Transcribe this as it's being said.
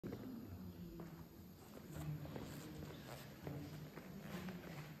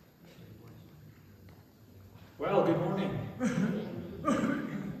Well, good morning.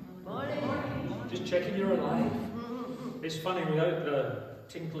 Morning. Just checking you're alive. It's funny, without the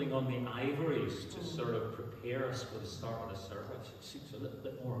tinkling on the ivories to sort of prepare us for the start of the service, it seems a little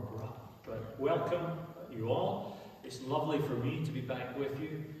bit more abrupt. But welcome, you all. It's lovely for me to be back with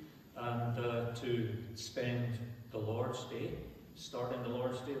you and to spend the Lord's Day, starting the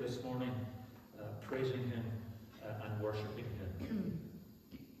Lord's Day this morning, praising Him and worshipping Him.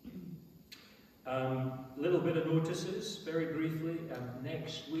 Little bit of notices, very briefly.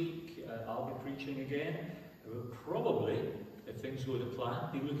 Next week I'll be preaching again. We'll probably, if things go to plan,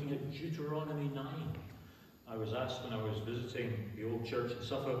 be looking at Deuteronomy 9. I was asked when I was visiting the old church in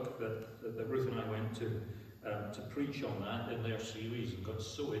Suffolk that Ruth and I went to preach on that in their series and got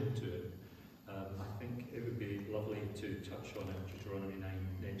so into it. I think it would be lovely to touch on it, Deuteronomy 9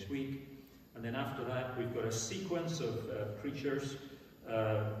 next week. And then after that we've got a sequence of preachers,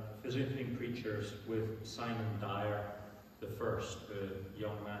 visiting preachers with Simon Dyer the first, a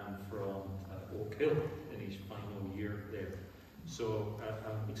young man from Oak Hill in his final year there. So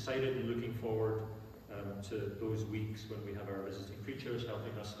I'm excited and looking forward to those weeks when we have our visiting preachers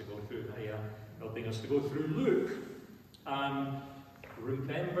helping us to go through Luke.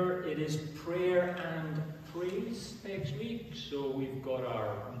 Remember, it is prayer and praise next week, so we've got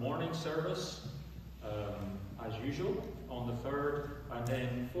our morning service as usual on the 3rd, and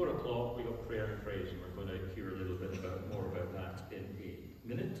then 4 o'clock we got prayer and praise, and we're going to hear a little bit more about that in a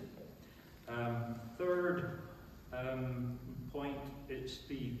minute. Third point, it's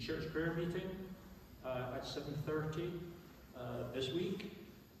the church prayer meeting at 7:30 this week.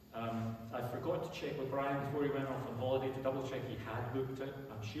 I forgot to check with Brian before he went off on holiday to double check he had booked it.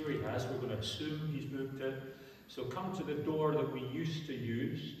 I'm sure he has. We're going to assume he's booked it. So come to the door that we used to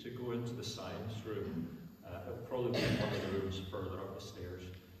use to go into the science room. It'll probably be one of the rooms further up the stairs.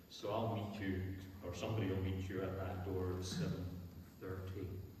 So I'll meet you, or somebody will meet you at that door at 7:30.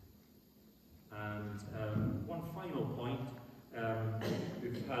 And one final point.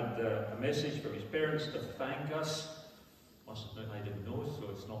 We've had a message from his parents to thank us. Must admit I didn't know, so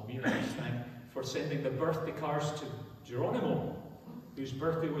it's not me that he's thanked, for sending the birthday cards to Geronimo, whose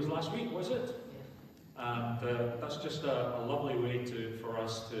birthday was last week, was it? And that's just a lovely way for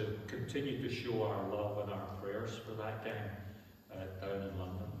us to continue to show our love and our prayers for that gang down in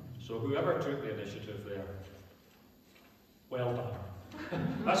London. So whoever took the initiative there, well done.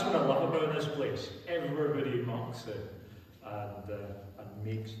 That's what I love about this place. Everybody marks it and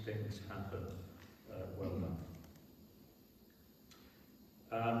makes things happen. Well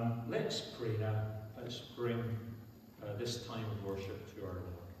done. Let's pray now. Let's bring this time of worship to our Lord.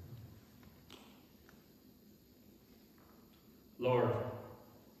 Lord,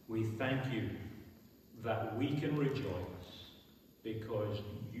 we thank you that we can rejoice because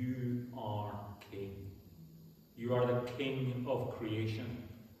you are King. You are the King of creation.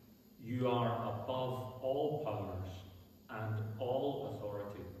 You are above all powers and all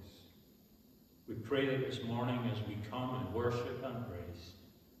authorities. We pray that this morning as we come and worship and praise,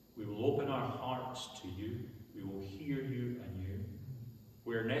 we will open our hearts to you. We will hear you anew.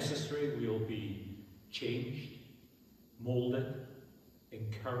 Where necessary, we will be changed, molded,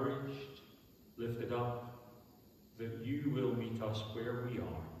 encouraged, lifted up, that you will meet us where we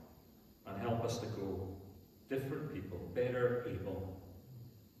are and help us to go different people, better able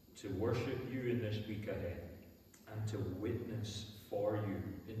to worship you in this week ahead and to witness for you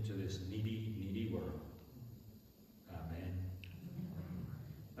into this needy, needy world. Amen.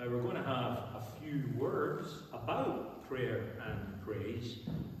 Now we're going to have a few words about prayer and praise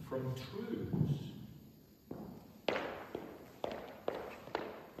from Truths.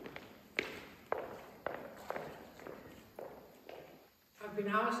 I've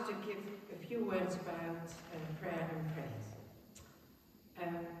been asked to give a few words about prayer and praise.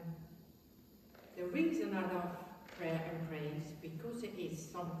 The reason I love prayer and praise, because it is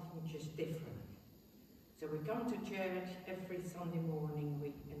something just different. So we come to church every Sunday morning,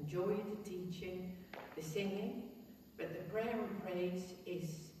 we enjoy the teaching, the singing, but the prayer and praise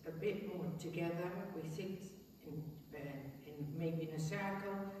is a bit more together. We sit in maybe in a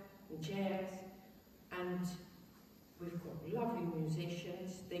circle, in chairs, and we've got lovely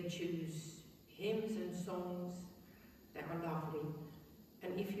musicians. They choose hymns and songs that are lovely.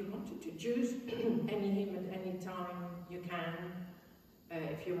 And if you wanted to choose any hymn at any time, you can.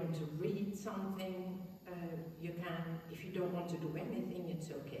 If you want to read something, you can. If you don't want to do anything,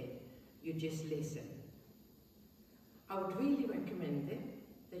 it's okay. You just listen. I would really recommend it,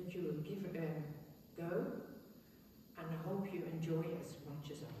 that you would give it a go, and I hope you enjoy it as much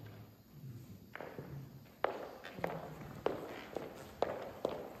as I do.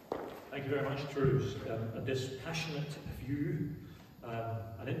 Thank you very much, Truce. A dispassionate view,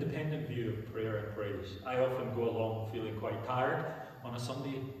 an independent view of prayer and praise. I often go along feeling quite tired on a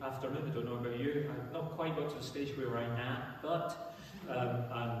Sunday afternoon. I don't know about you. I've not quite got to the stage where I am, but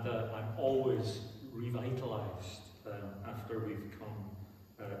I'm always revitalised after we've come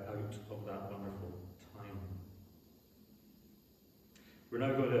out of that wonderful time. We're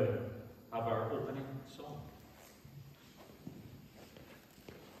now going to have our opening song.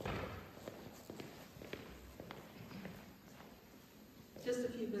 Just a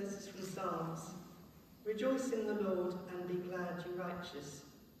few verses from Psalms. Rejoice in the Lord and be glad, you righteous.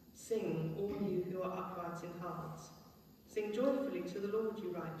 Sing, all you who are upright in heart. Sing joyfully to the Lord,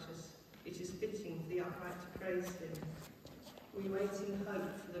 you righteous. It is fitting for the upright to praise him. We wait in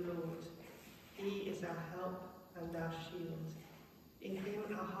hope for the Lord. He is our help and our shield. In him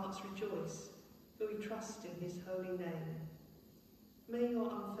our hearts rejoice, for we trust in his holy name. May your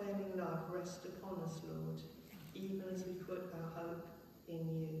unfailing love rest upon us, Lord, even as we put our hope in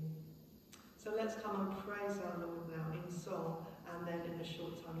you. So let's come and praise our Lord now in song and then in a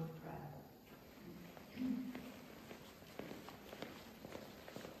short time of prayer.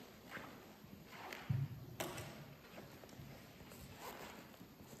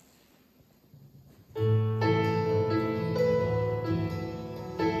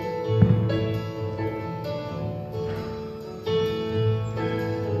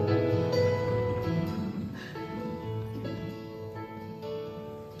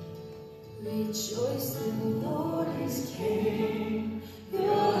 Rejoice in the Lord is King, your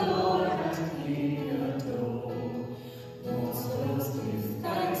Lord and He adore. Mortals give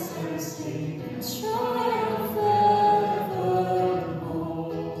thanks and sing and triumph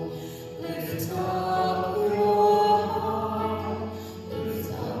evermore. Lift up your heart,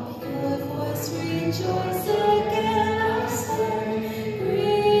 lift up your voice, rejoice again, I say,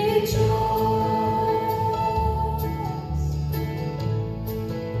 rejoice.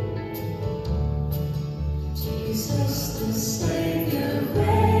 Jesus the Saviour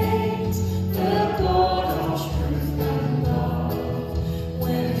reigns, the God of truth and love.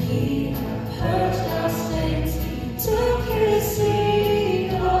 When he had purged our stains, he took his seat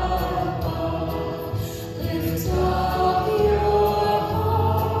above. Lift up your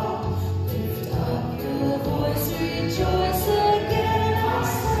heart, lift up your voice, rejoice again, I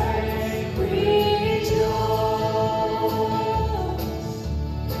say, rejoice.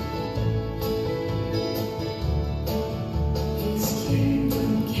 His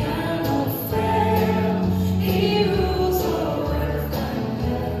kingdom cannot fail, he rules over earth and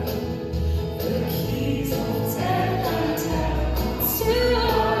hell. The keys of death and hell to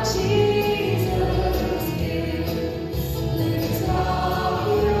our Jesus give. Lift up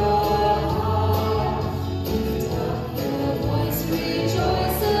your heart, lift up your voice,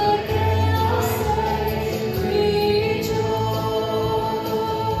 rejoice again, I say, rejoice.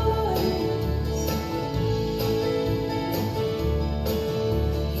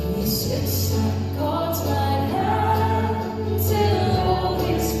 He sits at God's right hand till all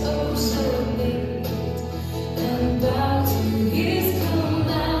his foes submit and bow to his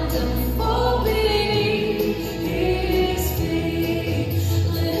command and fall beneath his feet.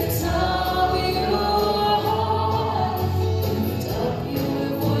 Lift up your heart, lift up your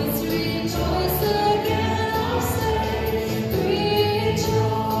voice, rejoice again, I say, rejoice.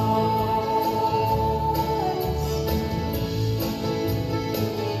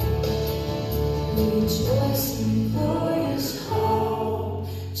 Rejoice in glorious hope,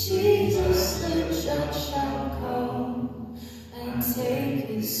 Jesus the Judge shall come and take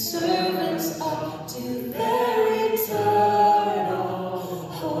his servants up to their eternal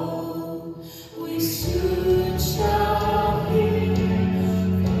home. We soon shall hear the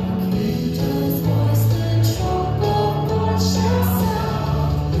angel's voice, the trump of God shall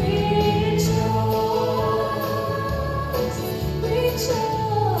sound. Rejoice, rejoice.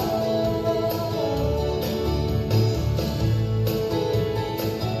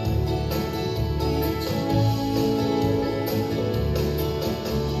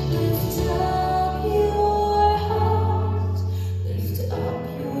 Lift up your heart, lift up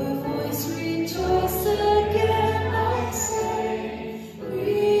your voice, rejoice again, I say,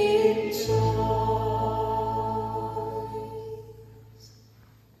 rejoice.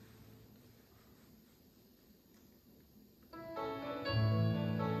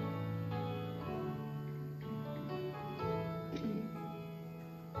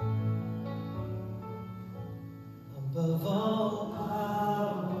 Above all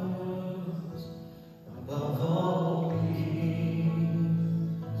powers, above all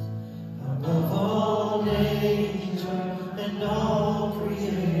kings, above all nature and all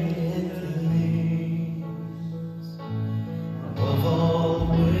created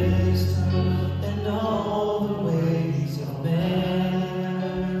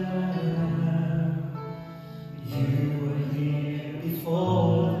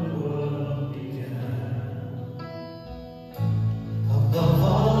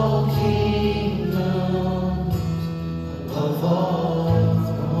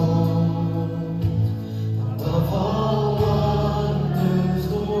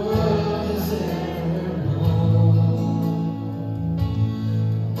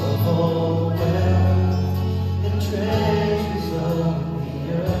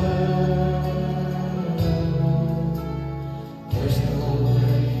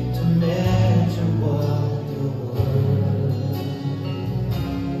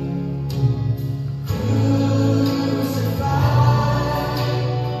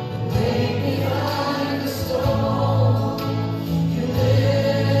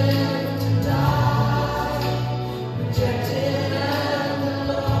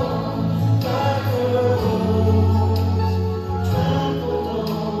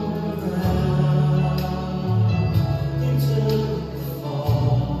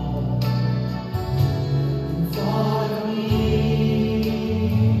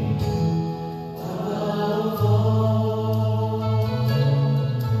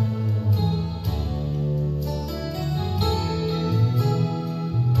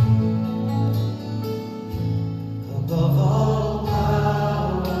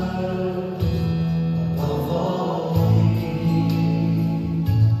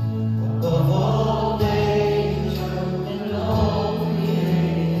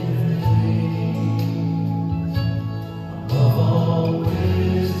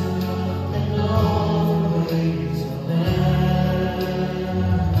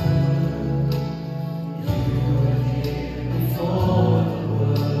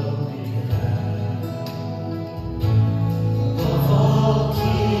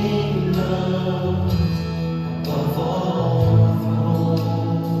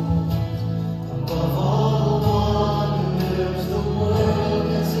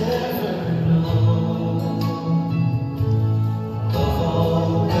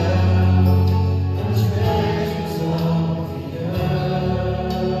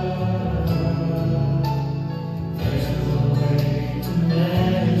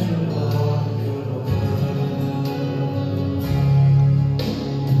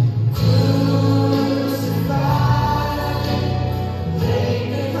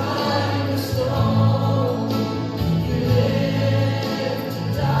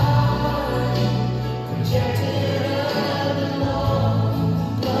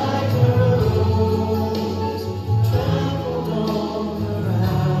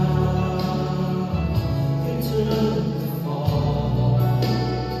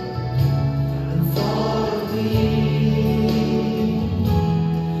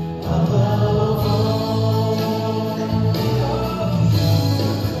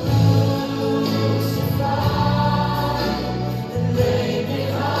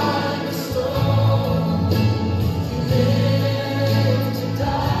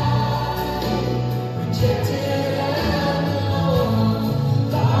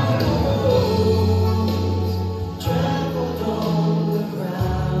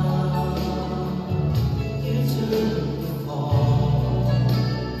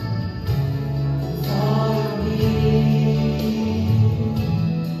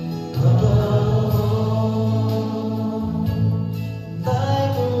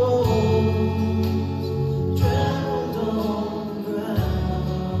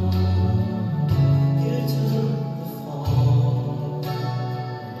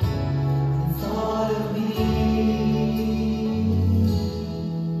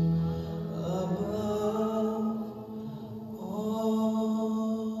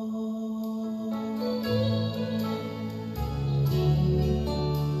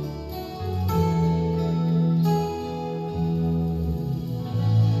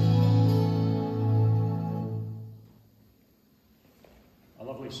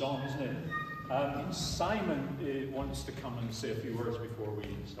song, isn't it? Simon wants to come and say a few words before we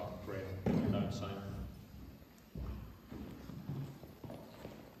start praying. Now, Simon.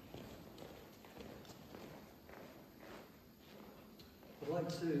 I'd like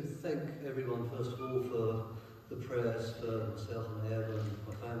to thank everyone, first of all, for the prayers for myself and Eva and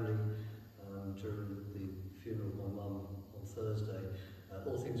my family during the funeral of my mum on Thursday.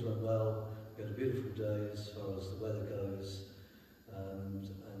 All things went well. We had a beautiful day as far as the weather goes, and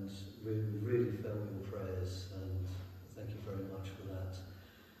we really felt your prayers, and thank you very much for that.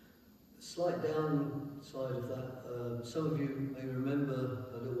 Slight downside of that, some of you may remember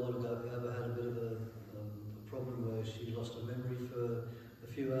a little while ago Eva had a bit of a problem where she lost her memory for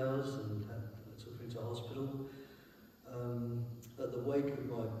a few hours and took her into hospital. At the wake of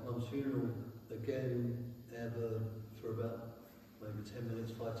my mum's funeral, again, Eva, for about maybe 10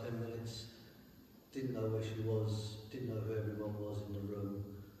 minutes, 5-10 minutes, didn't know where she was, didn't know who everyone was in the room,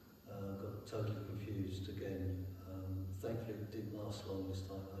 got totally confused again. Thankfully it didn't last long this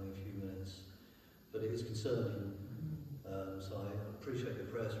time, only a few minutes, but it is concerning. So I appreciate your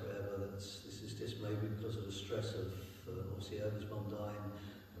prayers for Eva. This is just maybe because of the stress of obviously Eva's mum dying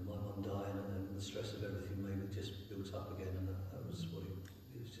and my mum dying, and then the stress of everything maybe just built up again, and that was what it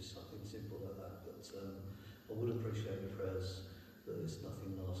was, just something simple like that. But I would appreciate your prayers that it's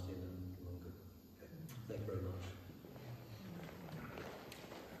nothing lasting and longer. Okay. Thank you very much.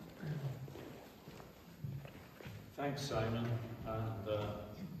 Thanks, Simon, and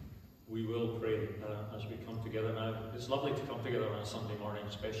we will pray as we come together now. It's lovely to come together on a Sunday morning,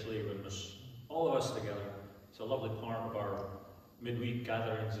 especially when there's all of us together. It's a lovely part of our midweek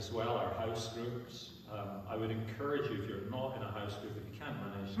gatherings as well, our house groups. I would encourage you, if you're not in a house group, if you can't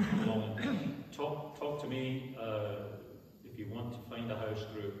manage, come along and talk to me. If you want to find a house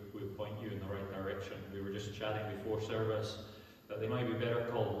group, we'll point you in the right direction. We were just chatting before service that they might be better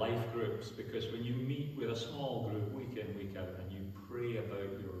called life groups, because when you meet with a small group week in, week out, and you pray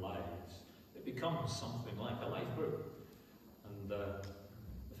about your lives, it becomes something like a life group. And the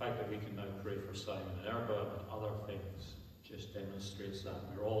fact that we can now pray for Simon and Erba and other things just demonstrates that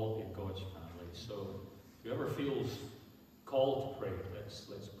we're all in God's family. So whoever feels called to pray,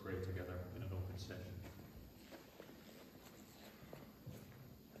 let's pray together in an open session.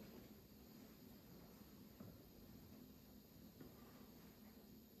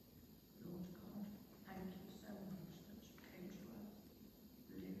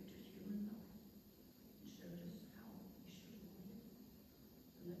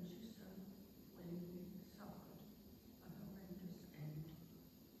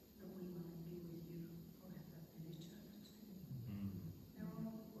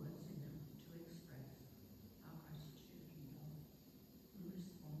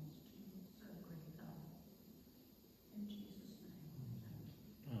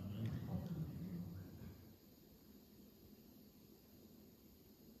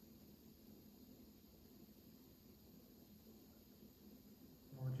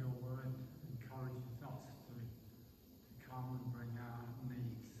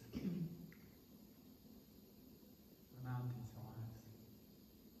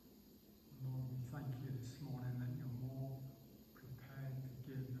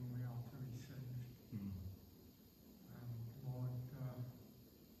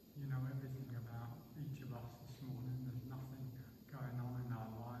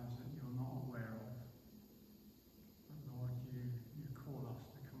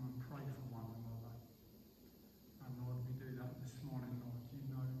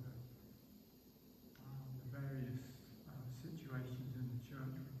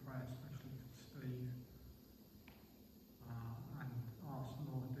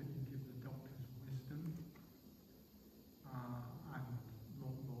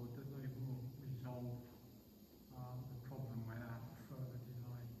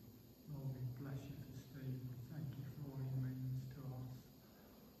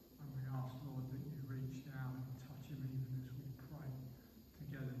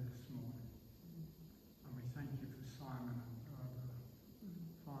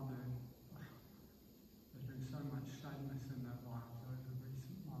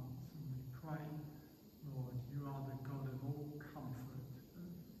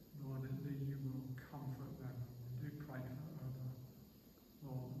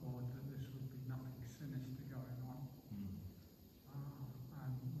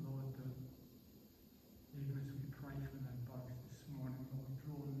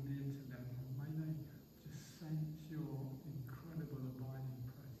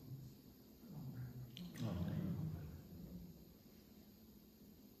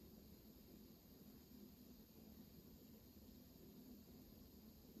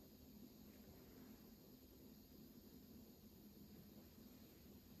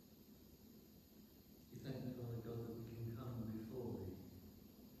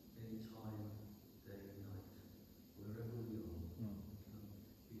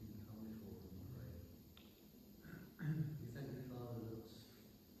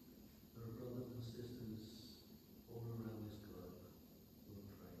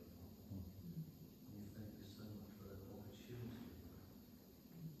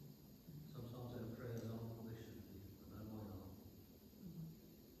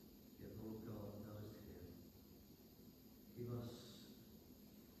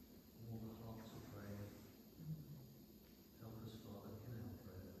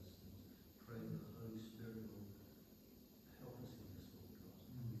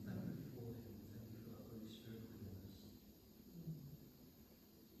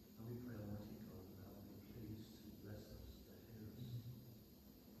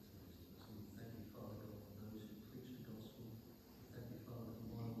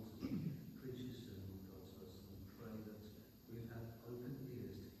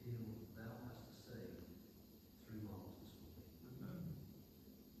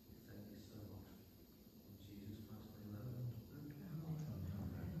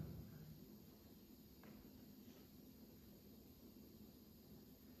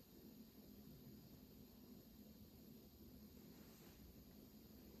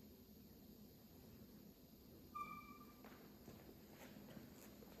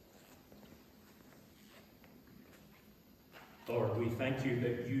 Lord, we thank you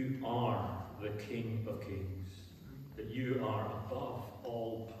that you are the King of Kings, that you are above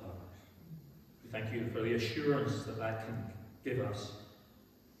all powers. We thank you for the assurance that that can give us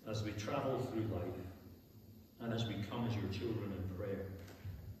as we travel through life and as we come as your children in prayer.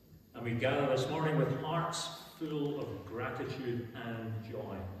 And we gather this morning with hearts full of gratitude and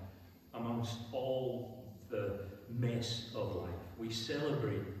joy amongst all the mess of life. We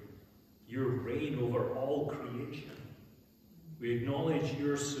celebrate your reign over all creation. We acknowledge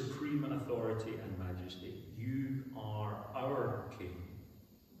your supreme authority and majesty. You are our King.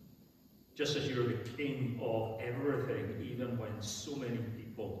 Just as you're the King of everything, even when so many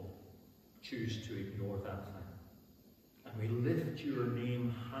people choose to ignore that fact. And we lift your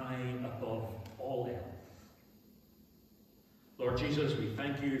name high above all else. Lord Jesus, we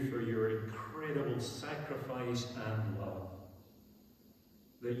thank you for your incredible sacrifice and love.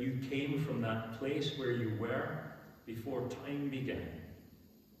 That you came from that place where you were before time began.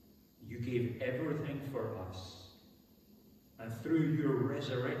 You gave everything for us. And through your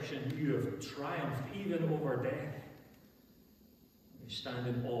resurrection, you have triumphed even over death. We stand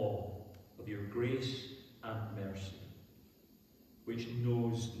in awe of your grace and mercy, which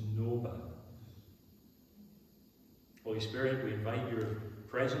knows no bounds. Holy Spirit, we invite your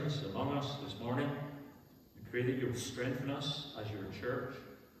presence among us this morning. We pray that you'll strengthen us as your church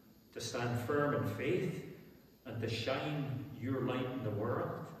to stand firm in faith and to shine your light in the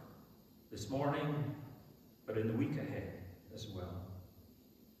world this morning, but in the week ahead as well.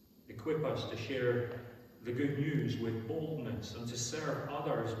 Equip us to share the good news with boldness and to serve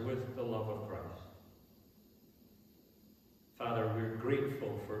others with the love of Christ. Father, we're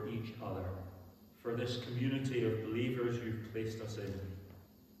grateful for each other, for this community of believers you've placed us in.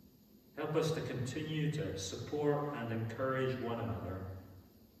 Help us to continue to support and encourage one another,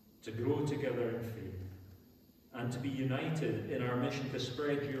 to grow together in faith, and to be united in our mission to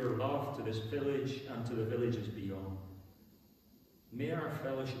spread your love to this village and to the villages beyond. May our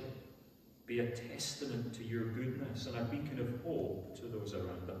fellowship be a testament to your goodness and a beacon of hope to those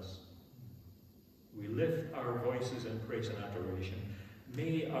around us. We lift our voices in praise and adoration.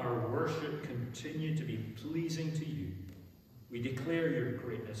 May our worship continue to be pleasing to you. We declare your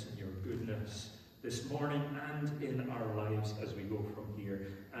greatness and your goodness this morning and in our lives as we go from here,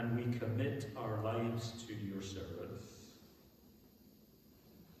 and we commit our lives to your service.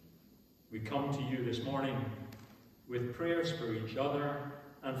 We come to you this morning with prayers for each other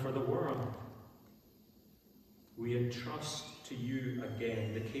and for the world. We entrust to you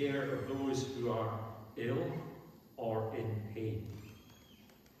again the care of those who are ill or in pain,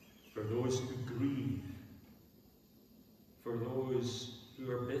 for those who grieve, for those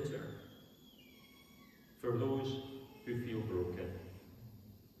who are bitter, for those who feel broken.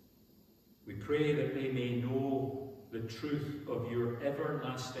 We pray that they may know the truth of your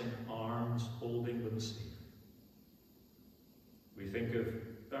everlasting arms holding them safe. We think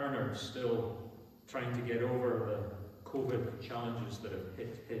of Bernard still trying to get over the COVID challenges that have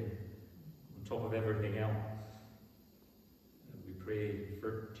hit him on top of everything else. We pray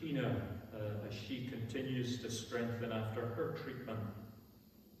for Tina as she continues to strengthen after her treatment.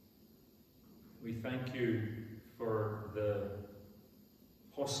 We thank you for the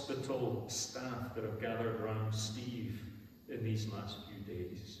hospital staff that have gathered around Steve in these last few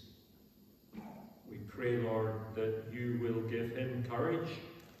days. We pray, Lord, that you will give him courage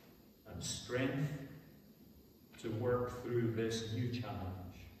and strength to work through this new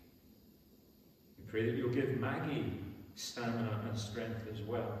challenge. We pray that you'll give Maggie stamina and strength as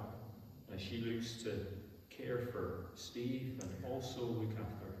well as she looks to care for Steve and also look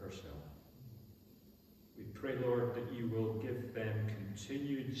after herself. We pray, Lord, that you will give them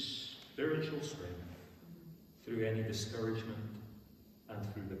continued spiritual strength through any discouragement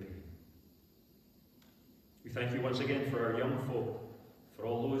and through the pain. We thank you once again for our young folk, for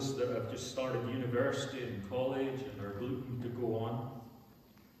all those that have just started university and college and are looking to go on.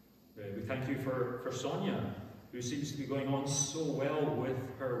 We thank you for Sonia, who seems to be going on so well with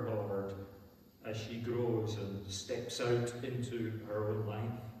her Lord as she grows and steps out into her own life.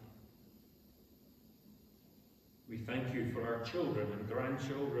 We thank you for our children and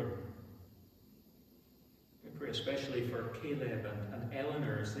grandchildren. We pray especially for Caleb and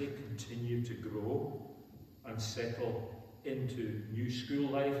Eleanor as they continue to grow and settle into new school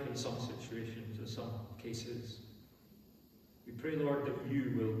life in some situations, in some cases. We pray, Lord, that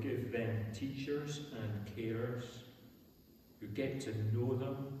you will give them teachers and carers who get to know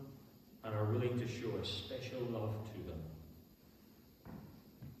them and are willing to show a special love to them.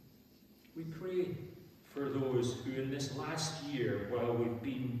 We pray for those who in this last year, while we've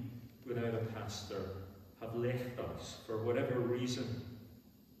been without a pastor, have left us for whatever reason,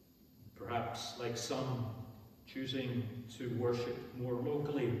 perhaps like some choosing to worship more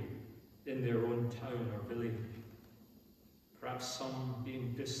locally in their own town or village, perhaps some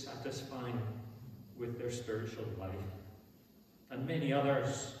being dissatisfied with their spiritual life, and many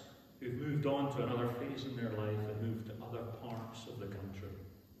others who've moved on to another phase in their life and moved to other parts of the country.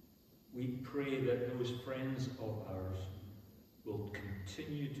 We pray that those friends of ours will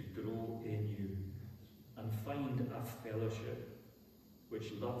continue to grow in you and find a fellowship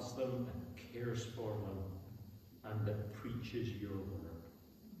which loves them and cares for them and that preaches your word.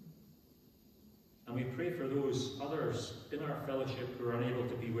 And we pray for those others in our fellowship who are unable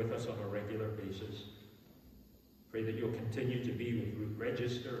to be with us on a regular basis. Pray that you'll continue to be with Ruth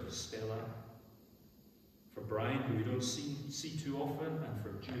Register and Stella, for Brian, who we don't see too often, and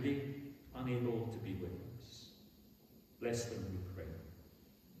for Judy, unable to be with us. Bless them, we pray.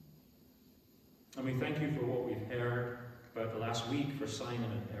 And we thank you for what we've heard about the last week for Simon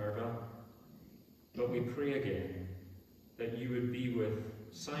and Erba. But we pray again that you would be with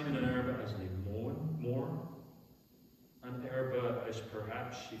Simon and Erba as they mourn, and Erba as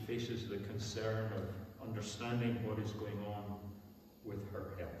perhaps she faces the concern of understanding what is going on with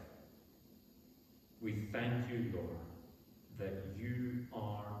her health. We thank you, Lord, that you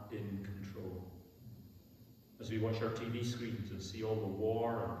are in control. As we watch our TV screens and see all the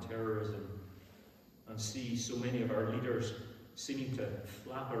war and terrorism, and see so many of our leaders seeming to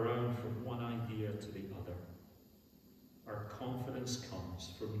flap around from one idea to the other, our confidence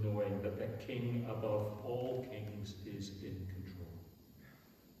comes from knowing that the King above all kings is in control.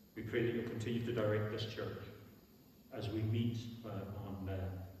 We pray that you'll continue to direct this church as we meet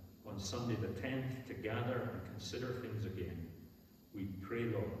on Sunday the 10th to gather and consider things again. We pray,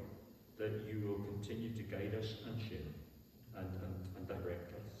 Lord, that you will continue to guide us and share and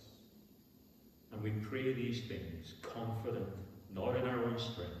direct us. And we pray these things confident, not in our own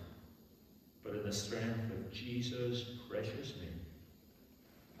strength, but in the strength of Jesus' precious name.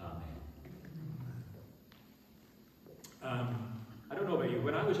 Amen. I don't know about you,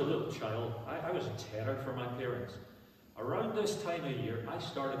 when I was a little child, I was a terror for my parents. Around this time of year, I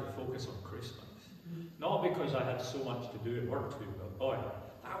started to focus on Christmas. Not because I had so much to do at work too, but boy,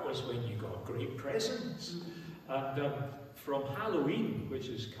 that was when you got great presents. And from Halloween, which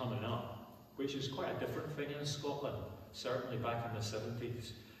is coming up, which is quite a different thing in Scotland, certainly back in the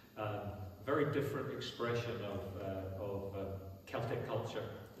 70s, very different expression of Celtic culture.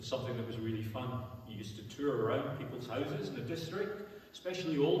 It's something that was really fun. You used to tour around people's houses in the district,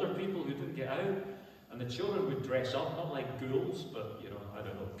 especially older people who didn't get out, and the children would dress up, not like ghouls, but, you know, I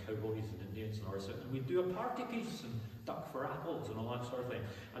don't know, cowboys and Indians and all that, and we'd do a party piece and duck for apples and all that sort of thing.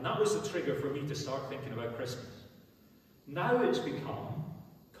 And that was the trigger for me to start thinking about Christmas. Now it's become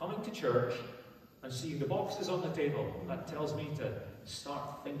coming to church and seeing the boxes on the table. That tells me to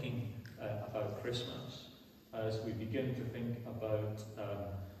start thinking about Christmas as we begin to think about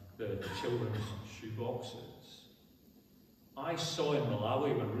the children's shoe boxes. I saw in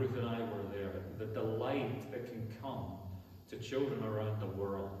Malawi when Ruth and I were there the delight that can come to children around the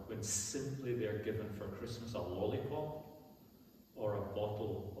world when simply they're given for Christmas a lollipop or a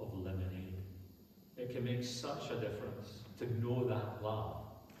bottle of lemonade. It can make such a difference to know that love.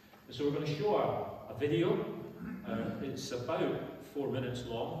 And so we're going to show a video. It's about 4 minutes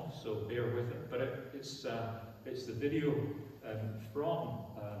long, so bear with it. But it's the video from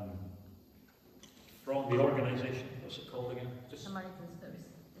the organisation. What's it called again? Samaritan's Purse.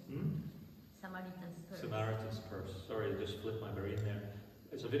 Samaritan's Purse. Samaritan's Purse. Sorry, I just flipped my brain there.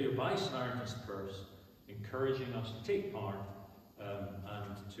 It's a video by Samaritan's Purse encouraging us to take part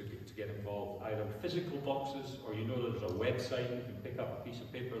and to get involved, either physical boxes, or you know there's a website. You can pick up a piece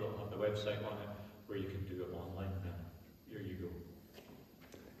of paper that'll have the website on it, where you can do it online now. Here you go.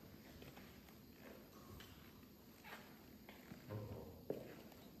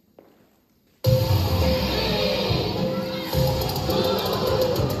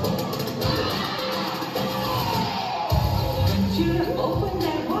 Children open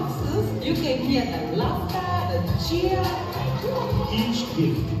their boxes, you can hear the laughter, the cheer. Each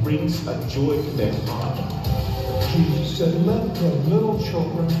gift brings a joy to their heart. Jesus said, let the little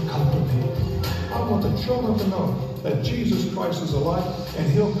children come to me. I want the children to know that Jesus Christ is alive, and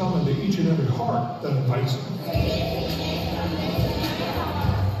he'll come into each and every heart that invites him.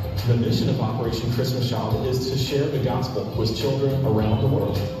 The mission of Operation Christmas Child is to share the gospel with children around the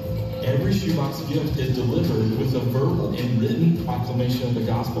world. Every shoebox gift is delivered with a verbal and written proclamation of the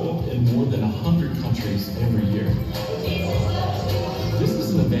gospel in more than 100 countries every year. This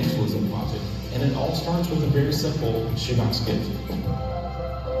is an evangelism project, and it all starts with a very simple shoebox gift.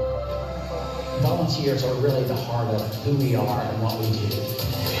 volunteers are really the heart of who we are and what we do.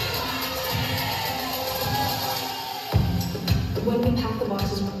 When we pack the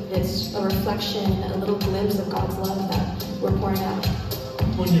boxes, it's a reflection, a little glimpse of God's love that we're pouring out.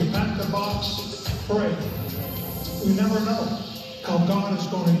 When you pack the box, pray. We never know how God is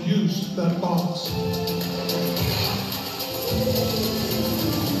going to use that box.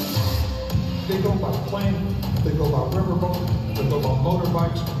 They go by plane, they go by riverboat, they go by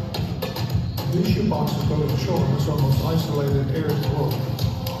motorbikes. These shoe boxes go to children in some of the most isolated areas of the world.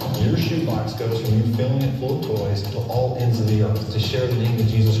 Your shoebox goes from you filling it full of toys to all ends of the earth to share the name of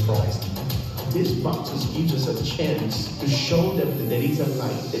Jesus Christ. These boxes gives us a chance to show them that there is a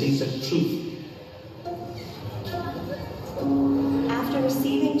light, there is a truth. After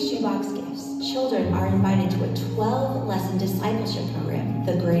receiving shoebox gifts, children are invited to a 12-lesson discipleship program,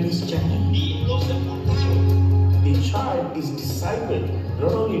 The Greatest Journey. The child is discipled,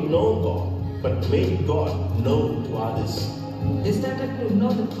 not only know God, but make God known to others. They started to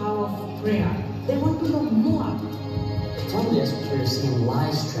know the power of prayer. They want to know more. From this, we're seeing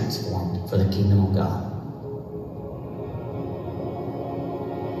lives transformed for the kingdom of God.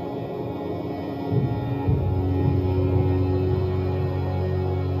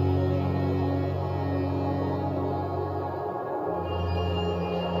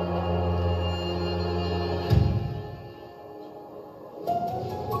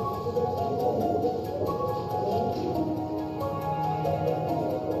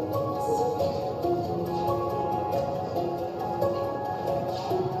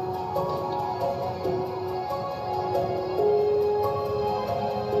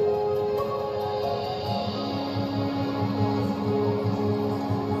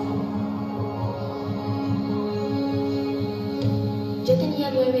 Yo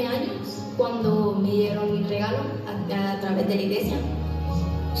tenía 9 años cuando me dieron mi regalo a través de la iglesia.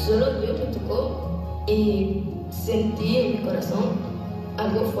 Solo Dios me tocó y sentí en mi corazón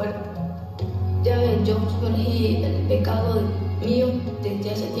algo fuerte. Ya yo sumergí el pecado mío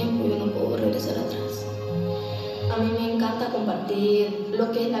desde hace tiempo y yo no puedo regresar atrás. A mí me encanta compartir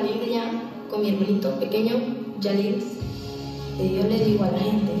lo que es la Biblia con mi hermanito pequeño, Yalis. Y yo le digo a la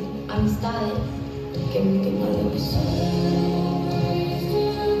gente, amistades, que busquen a Dios.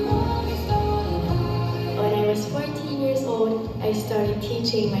 When I was 14 years old, I started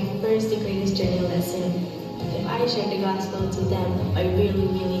teaching my first The Greatest Journey lesson. If I share the gospel to them, I really,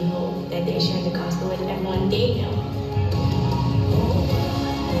 really hope that they share the gospel with everyone they know.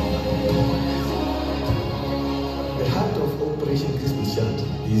 The heart of Operation Christmas Child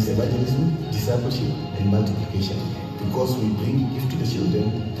is evangelism, discipleship, and multiplication. Because we bring gift to the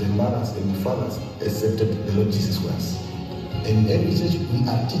children, the mothers and the fathers accepted the Lord Jesus Christ. And in every church, we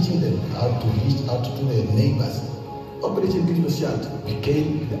are teaching them how to reach out to their neighbors. Operation Christmas Child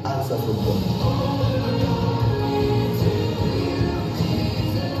became the answer from God.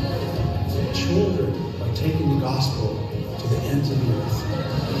 Children are taking the gospel to the ends of the earth.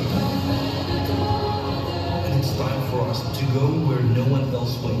 And it's time for us to go where no one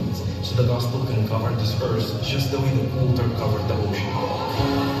else went, so the gospel can cover this earth just the way the water covered the ocean.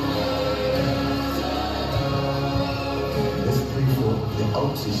 Let's pray for the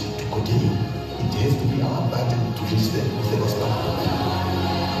outreach to continue. It has to be our battle to reach them with the gospel.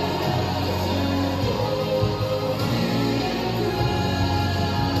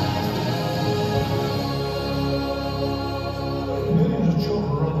 Millions of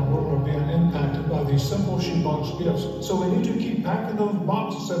children around the world are being impacted by these simple shoebox gifts. So we need to keep packing those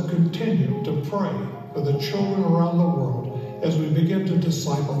boxes and continue to pray for the children around the world as we begin to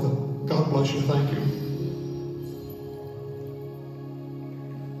disciple them. God bless you. Thank you.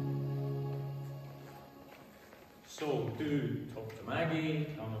 So do talk to Maggie,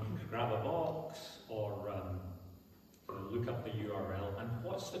 come and grab a box, or look up the URL. And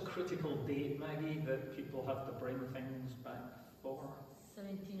what's the critical date, Maggie, that people have to bring things back for?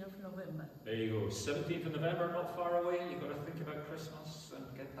 17th of November. There you go. 17th of November, not far away. You've got to think about Christmas and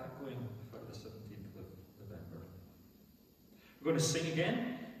get that going for the 17th of November. We're going to sing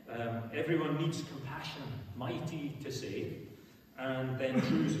again. Everyone needs compassion, mighty to save. And then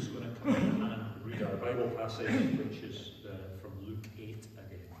Cruz is going to come in and read our Bible passage, which is from Luke 8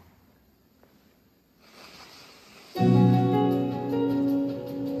 again.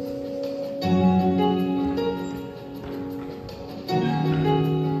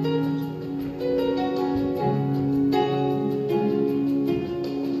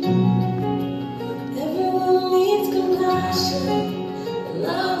 Everyone needs compassion,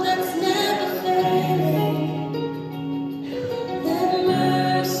 love that's never fading. Let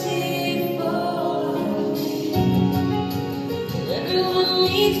mercy fall on me. Everyone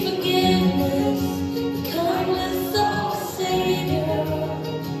needs forgiveness.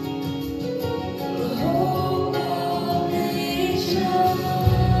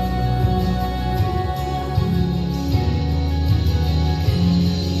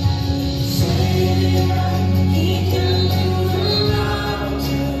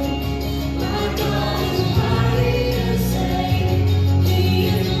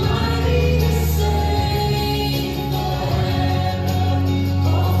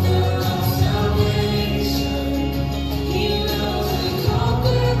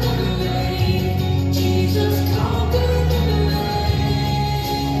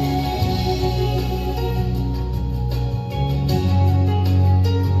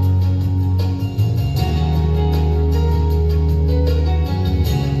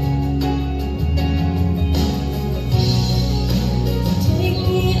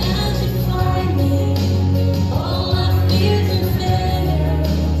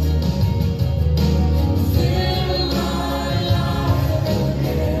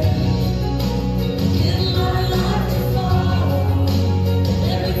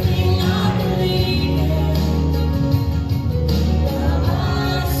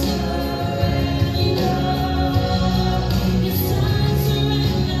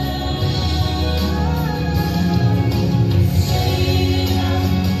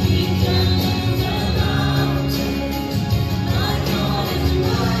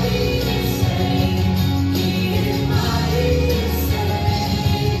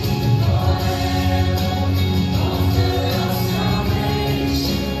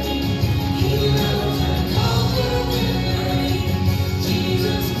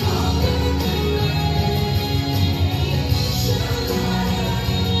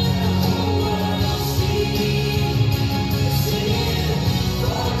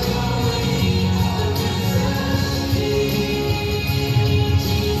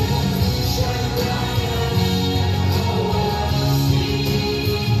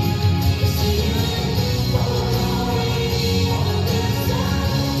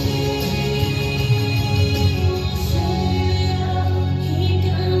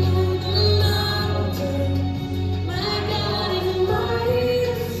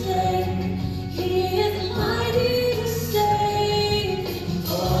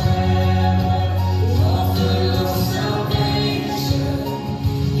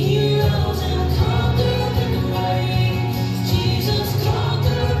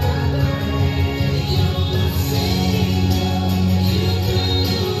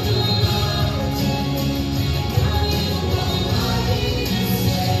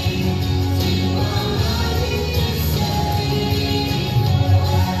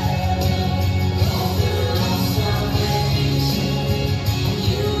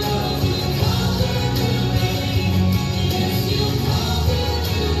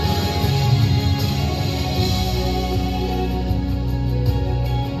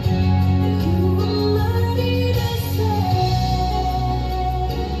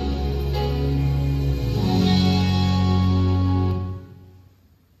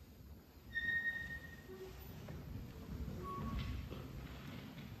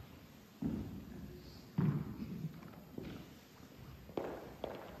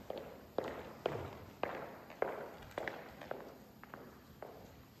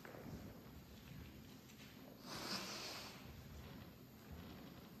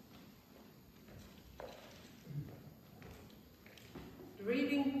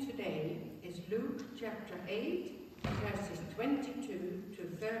 chapter 8, verses 22 to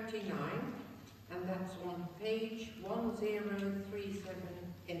 39, and that's on page 1037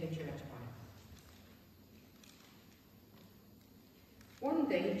 in the Church Bible. One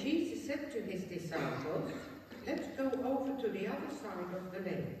day Jesus said to his disciples, "Let's go over to the other side of the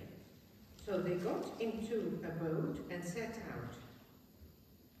lake." So they got into a boat and set out.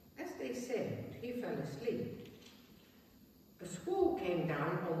 As they sailed, he fell asleep. A squall came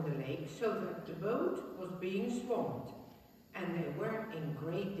down on the lake so that the boat was being swamped, and they were in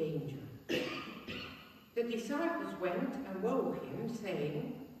great danger. The disciples went and woke him,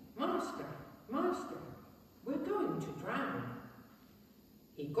 saying, "Master, Master, we're going to drown."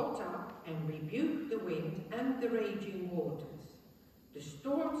 He got up and rebuked the wind and the raging waters. The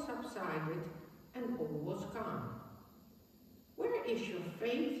storm subsided and all was calm. "Where is your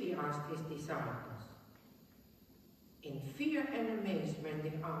faith?" he asked his disciples. In fear and amazement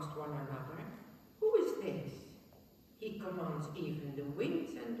they asked one another, "Who is this? He commands even the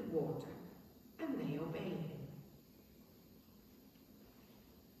winds and the water, and they obey him."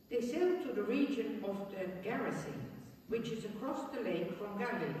 They sailed to the region of the Gerasenes, which is across the lake from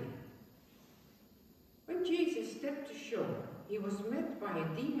Galilee. When Jesus stepped ashore, he was met by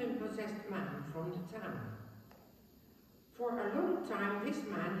a demon-possessed man from the town. For a long time this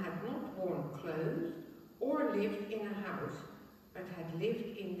man had not worn clothes or lived in a house, but had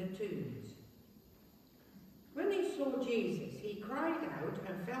lived in the tombs. When he saw Jesus, he cried out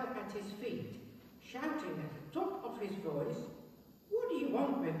and fell at his feet, shouting at the top of his voice, "What do you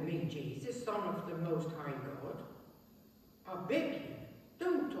want with me, Jesus, Son of the Most High God? I beg you,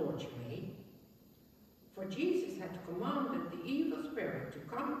 don't torture me." For Jesus had commanded the evil spirit to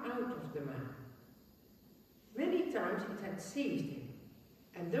come out of the man. Many times it had seized him,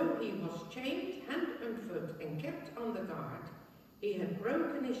 and though he was chained hand and foot and kept on the guard, he had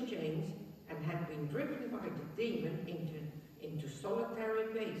broken his chains and had been driven by the demon into solitary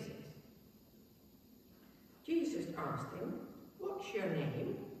places. Jesus asked him, "What's your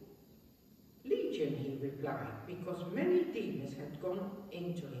name?" "Legion," he replied, because many demons had gone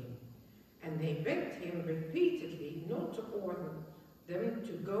into him, and they begged him repeatedly not to order them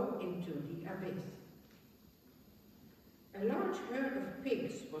to go into the abyss. A large herd of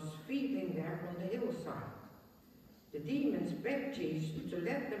pigs was feeding there on the hillside. The demons begged Jesus to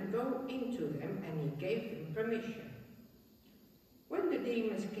let them go into them, and he gave them permission. When the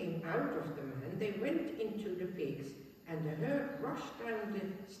demons came out of the man, they went into the pigs, and the herd rushed down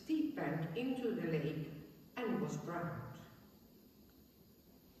the steep bank into the lake and was drowned.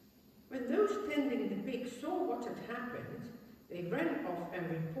 When those tending the pigs saw what had happened, they ran off and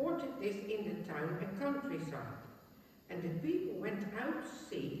reported this in the town and countryside. And the people went out to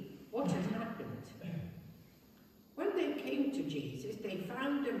see what had happened. When they came to Jesus, they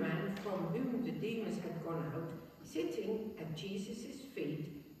found the man from whom the demons had gone out, sitting at Jesus'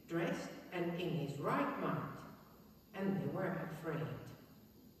 feet, dressed and in his right mind, and they were afraid.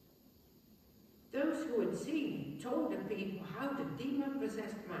 Those who had seen him told the people how the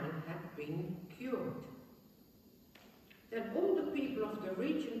demon-possessed man had been cured. Then all the people of the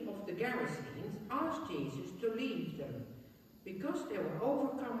region of the Gerasenes asked Jesus to leave them, because they were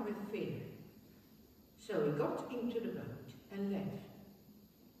overcome with fear. So he got into the boat and left.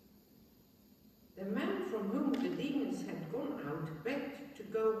 The man from whom the demons had gone out begged to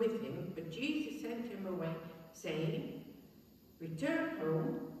go with him, but Jesus sent him away, saying, "Return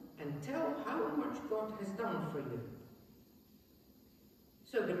home and tell how much God has done for you."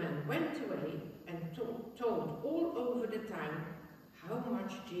 So the man went away and told all over the town how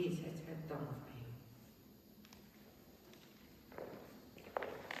much Jesus had done for him.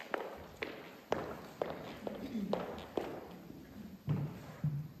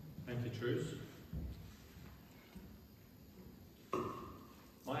 Thank you, Truce.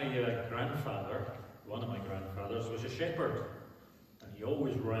 My grandfather, one of my grandfathers, was a shepherd, and he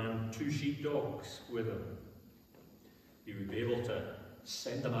always ran 2 sheepdogs with him. He would be able to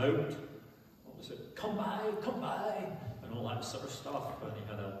send them out. What was it? Come by, and all that sort of stuff. And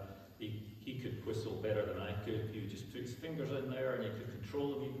he could whistle better than I could. He just put his fingers in there, and he could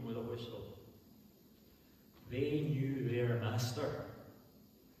control them even with a whistle. They knew their master.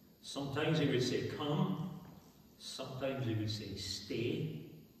 Sometimes he would say, "Come." Sometimes he would say, "Stay."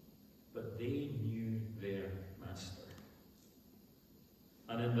 But they knew their master.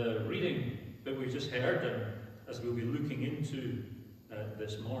 And in the reading that we just heard, and as we'll be looking into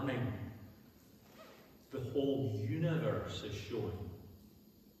this morning, the whole universe is shown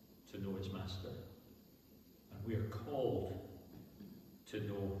to know its master. And we are called to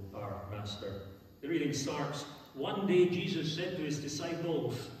know our master. The reading starts, "One day Jesus said to his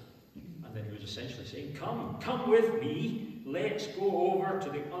disciples," and And then he was essentially saying, come with me, let's go over to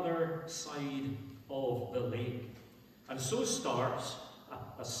the other side of the lake. And so starts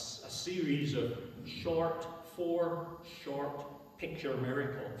a series of 4 short picture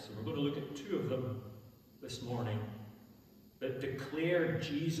miracles. And we're going to look at 2 of them this morning that declare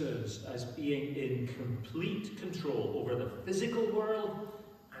Jesus as being in complete control over the physical world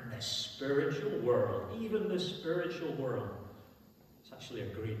and the spiritual world, even the spiritual world. It's actually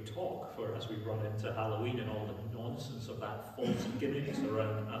a great talk for as we run into Halloween and all the nonsense of that false gimmicks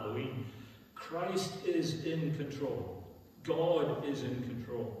around Halloween. Christ is in control. God is in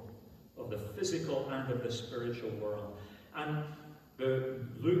control of the physical and of the spiritual world. And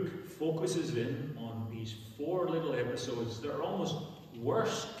Luke focuses in on these 4 little episodes. They're almost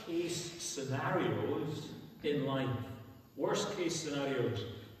worst case scenarios in life. Worst case scenarios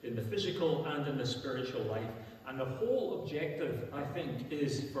in the physical and in the spiritual life. And the whole objective, I think,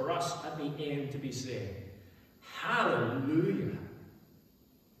 is for us at the end to be saying, hallelujah,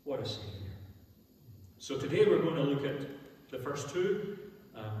 what a Saviour. So today we're going to look at the first 2.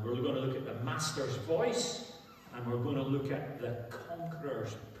 We're going to look at the Master's voice, and we're going to look at the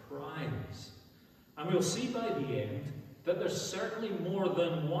Conqueror's prize. And we'll see by the end that there's certainly more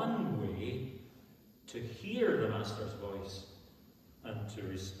than one way to hear the Master's voice and to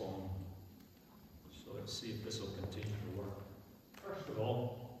respond. So let's see if this will continue to work. First of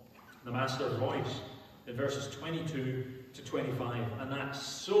all, the Master's voice in verses 22 to 25, and that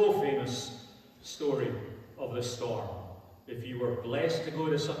so famous story of the storm. If you were blessed to go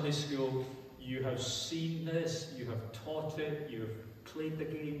to Sunday school, you have seen this, you have taught it, you have played the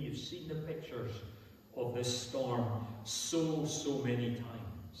game, you've seen the pictures of this storm so many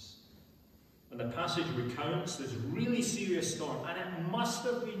times. And the passage recounts this really serious storm, and it must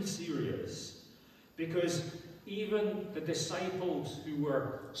have been serious because even the disciples who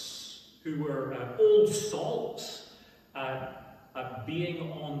were old salts at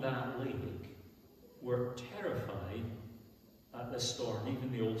being on that lake were terrified at the storm,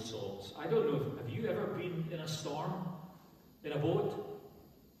 even the old salts. I don't know, have you ever been in a storm in a boat?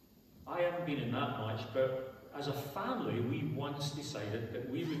 I haven't been in that much, but as a family we once decided that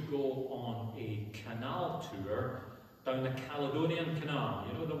we would go on a canal tour down the Caledonian Canal,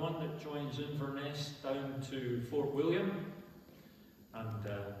 you know, the one that joins Inverness down to Fort William. And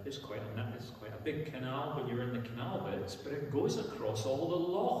it's quite a big canal when you're in the canal bits, but it goes across all the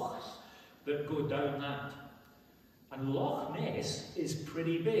lochs that go down that. And Loch Ness is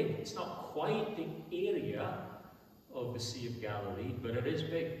pretty big. It's not quite the area of the Sea of Galilee, but it is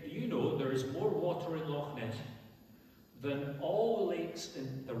big. Do you know there is more water in Loch Ness than all the lakes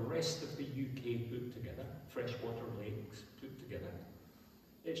in the rest of the UK put together, freshwater lakes put together?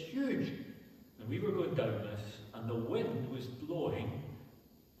 It's huge. And we were going down this, and the wind was blowing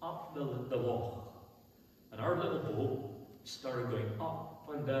up the loch. And our little boat started going up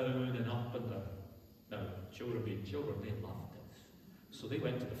and down and up and down. Now, children being children, they loved this. So they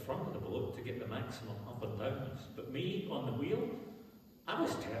went to the front of the boat to get the maximum up and downs. But me, on the wheel, I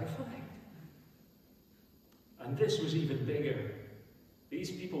was terrified. And this was even bigger.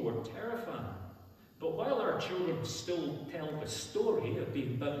 These people were terrified. But while our children still tell the story of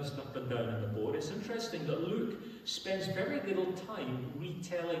being bounced up and down in the boat, it's interesting that Luke spends very little time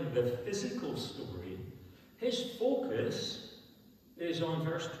retelling the physical story. His focus is on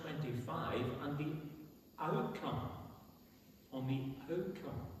verse 25 and the outcome. On the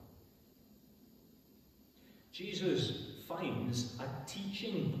outcome. Jesus finds a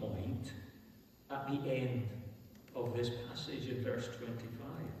teaching point at the end of this passage in verse 25,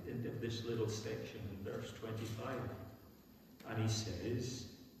 in this little section in verse 25. And he says,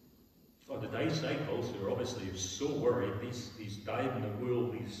 or the disciples, who are obviously so worried, these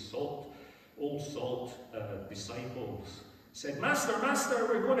dyed-in-the-wool, these old salt disciples, said, Master, Master,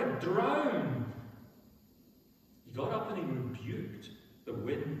 we're going to drown. He got up and he rebuked the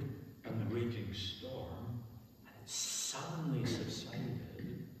wind and the raging storm, and it suddenly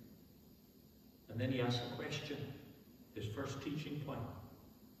subsided. And then he asked a question, his first teaching point.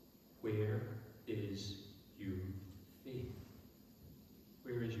 Where is your faith?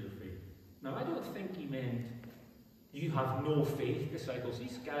 Where is your faith? Now, I don't think he meant, you have no faith, disciples.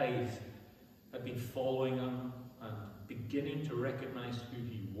 These guys had been following him and beginning to recognize who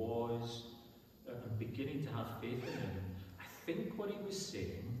he was and beginning to have faith in him. I think what he was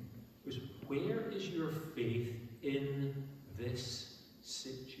saying was, where is your faith in this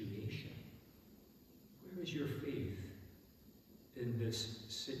situation? Where is your faith in this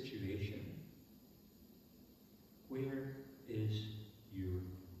situation? Where is your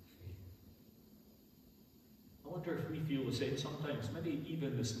faith? I wonder if we feel the same sometimes. Maybe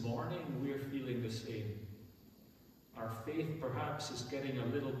even this morning we're feeling the same. Our faith perhaps is getting a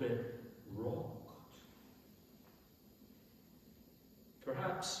little bit rocked.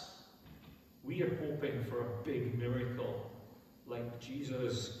 Perhaps we are hoping for a big miracle, like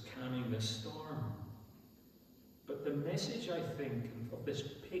Jesus calming the storm. But the message, I think, of this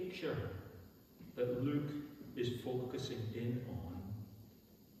picture that Luke is focusing in on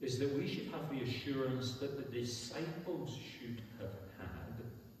is that we should have the assurance that the disciples should have had,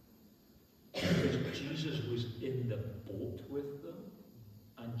 because Jesus was in the boat with them,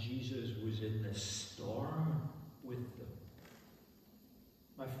 and Jesus was in the storm with them.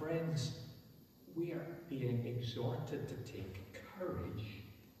 My friends, we are being exhorted to take courage,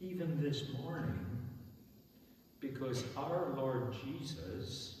 even this morning, because our Lord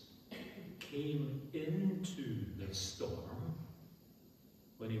Jesus came into the storm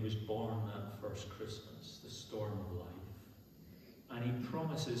when he was born that first Christmas, the storm of life. And he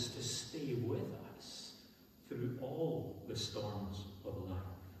promises to stay with us through all the storms of life.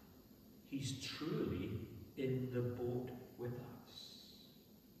 He's truly in the boat with us.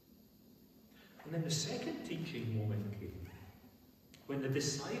 And then the second teaching moment came, when the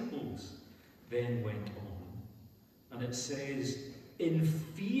disciples then went on, and it says, in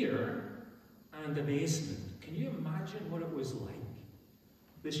fear and amazement. Can you imagine what it was like?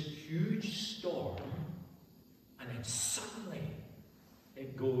 This huge storm, and then suddenly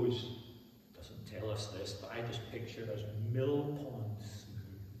it goes, doesn't tell us this, but I just picture it as mill pond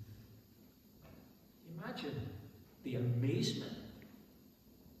smooth. Imagine the amazement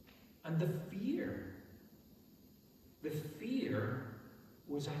and the fear. The fear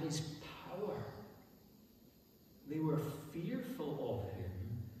was at his power. They were fearful of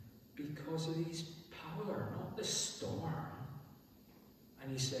him because of his power, not the storm.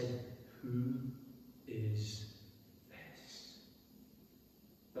 And he said, who is this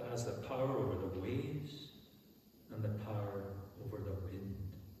that has the power over the waves and the power over the wind?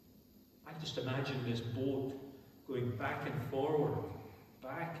 I just imagine this boat going back and forward,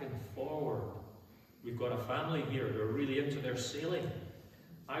 back and forward. We've got a family here who are really into their sailing.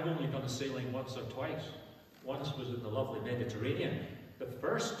 I've only done sailing once or twice. Once was in the lovely Mediterranean. The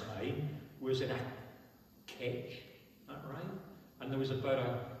first time was in a ketch, is that right? And there was about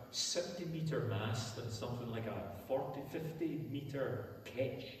a 70-metre mast and something like a 50-metre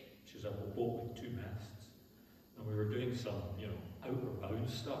ketch, which is a boat with two masts. And we were doing some, outward bound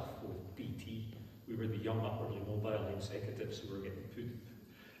stuff with BT. We were the young upwardly mobile executives who were getting put.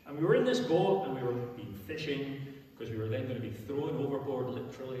 And we were in this boat and we were being fishing, because we were then going to be thrown overboard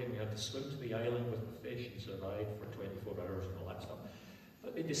literally, and we had to swim to the island with the fish and survive for 24 hours and all that stuff.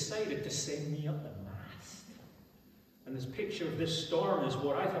 But they decided to send me up the mast. And this picture of this storm is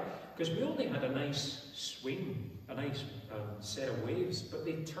what I thought, because we only had a nice swing, a nice set of waves, but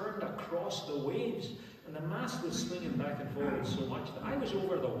they turned across the waves, and the mast was swinging back and forward so much that I was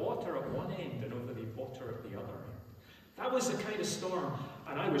over the water at one end and over the water at the other end. That was the kind of storm,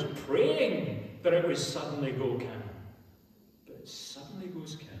 and I was praying that it would suddenly go calm. But it suddenly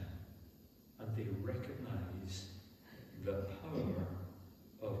goes calm, and they recognize the power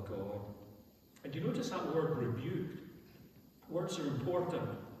of God. And you notice that word rebuked? Words are important.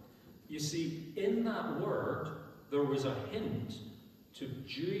 You see, in that word, there was a hint to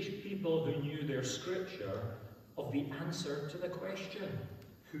Jewish people who knew their scripture of the answer to the question,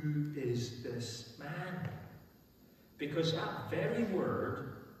 who is this man? Because that very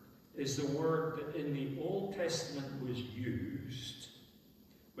word is the word that in the Old Testament was used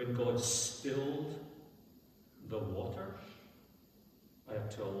when God stilled the waters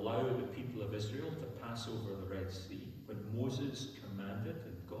to allow the people of Israel to pass over the Red Sea, when Moses commanded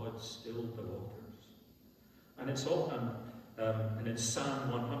and God stilled the waters. And it's all, and in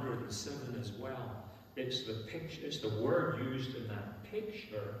Psalm 107 as well, it's the picture, it's the word used in that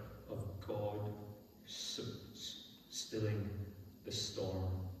picture of God stilling the storm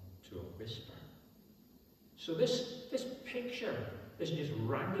to a whisper. So this picture isn't just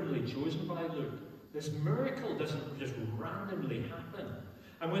randomly chosen by Luke. This miracle doesn't just randomly happen.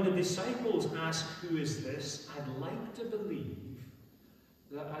 And when the disciples ask, who is this? I'd like to believe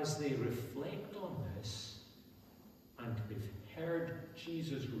that as they reflect on this and have heard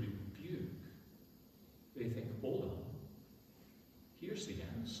Jesus rebuke, they think, hold on, here's the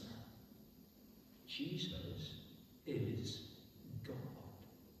answer. Jesus is God.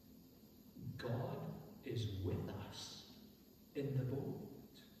 God is with us in the boat.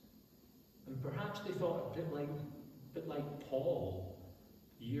 And perhaps they thought a bit like Paul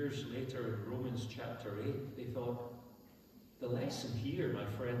years later in Romans chapter 8, they thought, the lesson here, my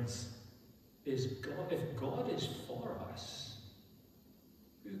friends, is God. If God is for us,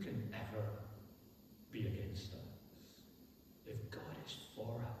 who can ever be against us? If God is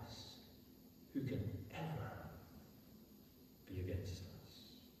for us, who can ever be against us?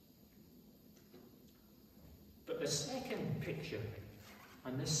 But the second picture,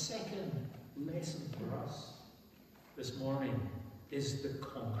 and the second lesson for us this morning, is the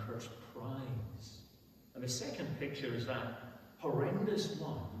conqueror's prize. And the second picture is that horrendous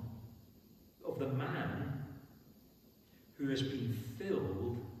one of the man who has been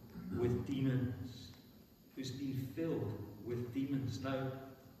filled with demons. Who's been filled with demons. Now,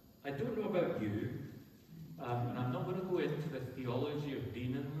 I don't know about you, and I'm not going to go into the theology of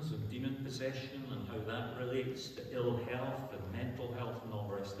demons and demon possession and how that relates to ill health and mental health and all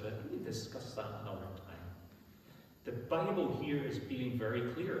the rest of it. We can discuss that another time. The Bible here is being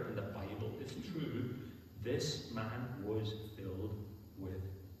very clear, and the Bible is true. This man was filled with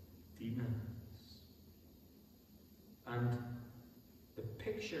demons. And the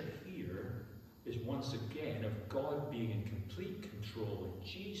picture here is once again of God being in complete control, and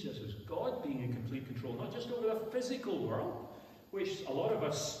Jesus as God being in complete control, not just over the physical world, which a lot of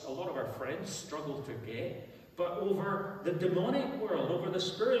our friends struggle to get, but over the demonic world, over the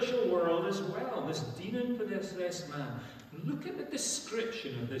spiritual world as well, this demon-possessed man. Look at the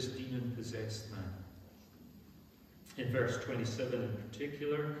description of this demon-possessed man. In verse 27 in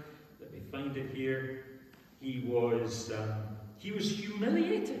particular, let me find it here, he was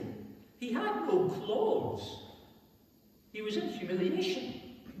humiliated. He had no clothes. He was in humiliation.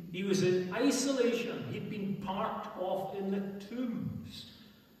 He was in isolation. He'd been parked off in the tombs.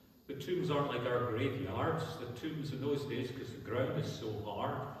 The tombs aren't like our graveyards. The tombs in those days, because the ground is so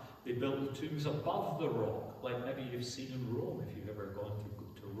hard, they built the tombs above the rock, like maybe you've seen in Rome, if you've ever gone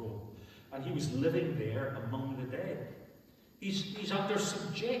to Rome. And he was living there among the dead. He's under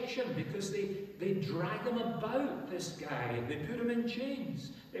subjection because they drag him about, this guy. They put him in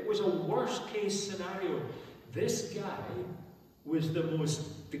chains. It was a worst case scenario. This guy was the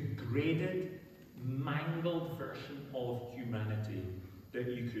most degraded, mangled version of humanity that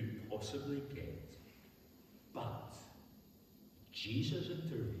you could possibly get. But Jesus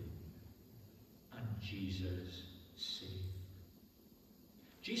intervened and Jesus saved.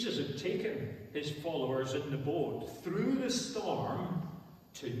 Jesus had taken his followers in the boat through the storm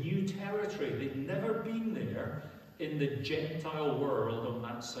to new territory. They'd never been there in the Gentile world on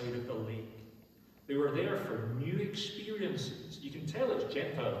that side of the lake. They were there for new experiences. You can tell it's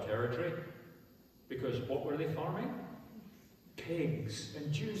Gentile territory because what were they farming? Pigs.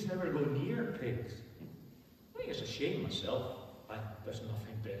 And Jews never go near pigs. I think it's a shame myself. There's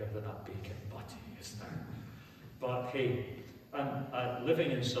nothing better than a bacon butty, is there? But hey, and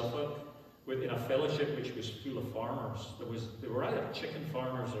living in Suffolk, in a fellowship which was full of farmers. They were either chicken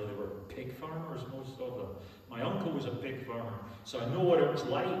farmers or they were pig farmers, most of them. My uncle was a pig farmer, so I know what it was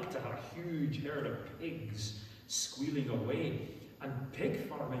like to have a huge herd of pigs squealing away. And pig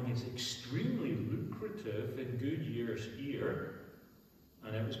farming is extremely lucrative in good years here,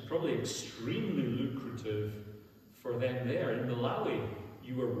 and it was probably extremely lucrative for them there. In Malawi,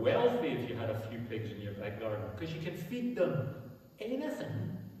 you were wealthy if you had a few pigs in your back garden, because you can feed them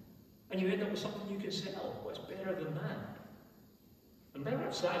anything, and you end up with something you can sell. What's better than that? And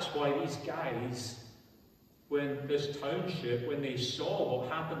perhaps that's why these guys, when this township, when they saw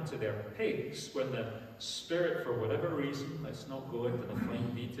what happened to their pigs, when the spirit, for whatever reason, let's not go into the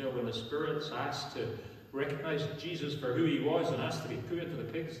fine detail, when the spirits asked to recognize Jesus for who he was and asked to be put into the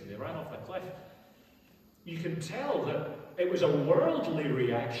pigs, and they ran off the cliff, you can tell that it was a worldly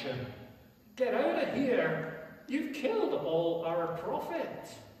reaction. Get out of here! You've killed all our prophet.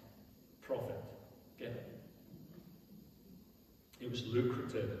 Get it? It was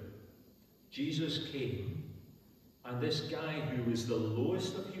lucrative. Jesus came, and this guy who was the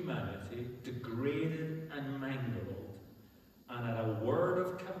lowest of humanity, degraded and mangled, and at a word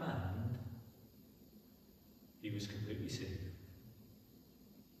of command, he was completely saved.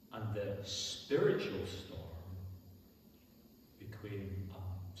 And the spiritual storm became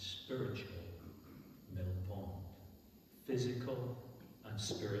a spiritual mill pond. Physical and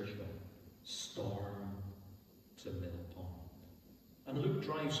spiritual, storm to mill pond. And Luke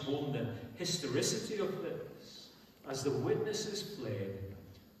drives home the historicity of this. As the witnesses fled,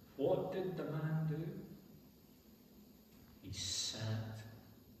 what did the man do? He sat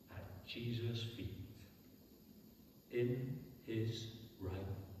at Jesus' feet in his right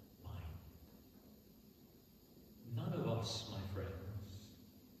mind. None of us, my friends,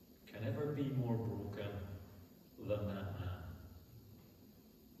 can ever be more broken than that man.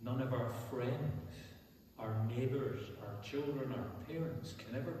 None of our friends our neighbours, our children, our parents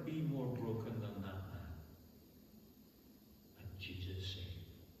can ever be more broken than that man. And Jesus saved.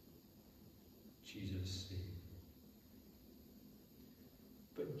 Jesus saved.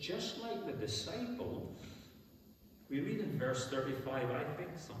 But just like the disciples, we read in verse 35, I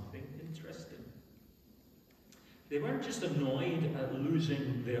think, something interesting. They weren't just annoyed at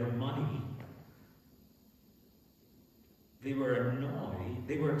losing their money. They were annoyed,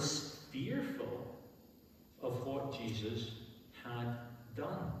 they were fearful of what Jesus had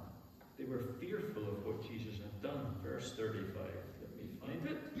done. They were fearful of what Jesus had done. Verse 35, let me find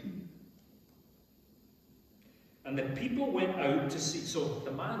it. And the people went out to see. So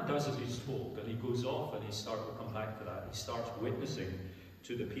the man does as he's told, and he goes off and we'll come back to that. He starts witnessing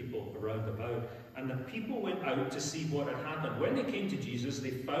to the people around about. And the people went out to see what had happened. When they came to Jesus, they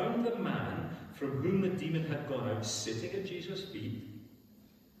found the man from whom the demon had gone out sitting at Jesus' feet,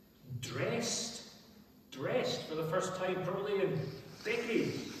 dressed for the first time probably in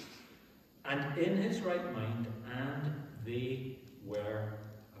decades, and in his right mind, and they were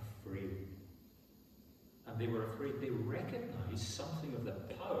afraid. And they were afraid. They recognized something of the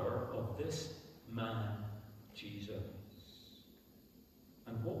power of this man, Jesus.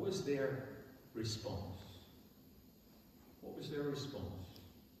 And what was their response? What was their response?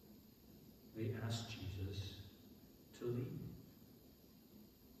 They asked Jesus to leave.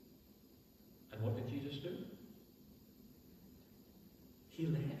 And what did Jesus do? He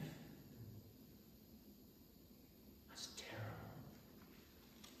left. That's terrible.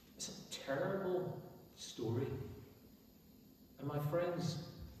 It's a terrible story. And my friends,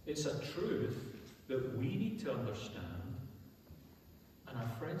 it's a truth that we need to understand, and our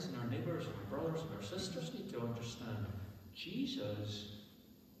friends and our neighbours and our brothers and our sisters need to understand. Jesus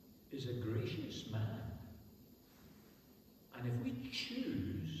is a gracious man. And if we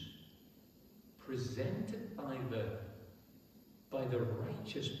choose, presented by the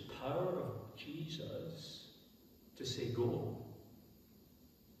righteous power of Jesus, to say go,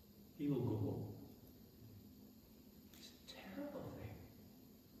 he will go. It's a terrible thing.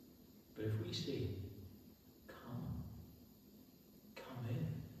 But if we say, come in,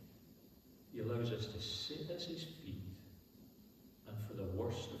 he allows us to sit at his feet, and for the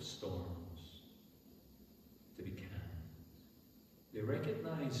worst of storms to be calm. They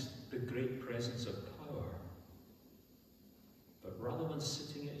recognize the great presence of power, but rather than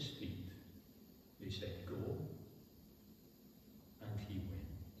sitting at his feet, they said, go, and he went.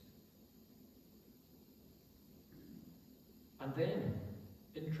 And then,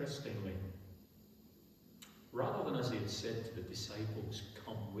 interestingly, rather than as he had said to the disciples,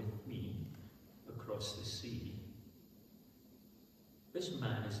 come with me across the sea, this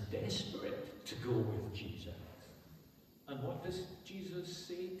man is desperate to go with Jesus. And what does Jesus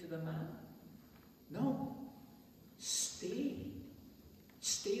say to the man? No, stay.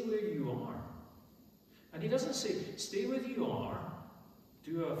 Stay where you are. And he doesn't say, stay where you are,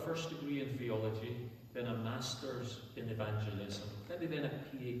 do a first degree in theology, then a master's in evangelism, maybe then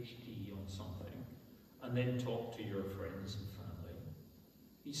a PhD on something, and then talk to your friends and family.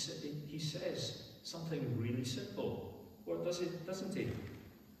 He says something really simple. What does it, doesn't he?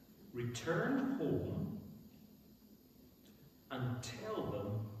 Return home and tell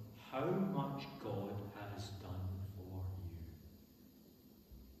them how much God has done for you.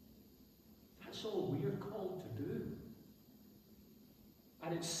 That's all we're called to do.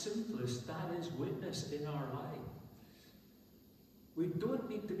 At its simplest, that is witness in our lives. We don't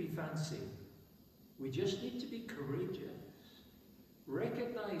need to be fancy. We just need to be courageous.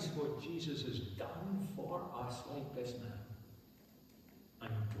 Recognize what Jesus has done for us like this man.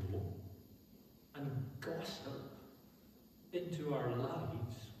 And go and gossip into our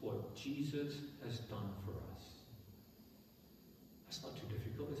lives what Jesus has done for us. That's not too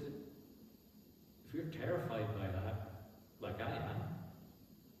difficult, is it? If you're terrified by that, like I am,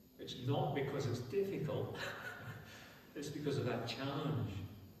 it's not because it's difficult. It's because of that challenge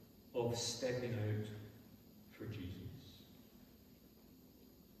of stepping out for Jesus.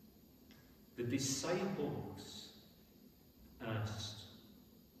 The disciples asked,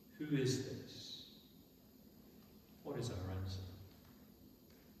 who is this? What is our answer?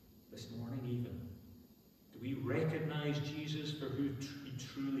 This morning even, do we recognize Jesus for who he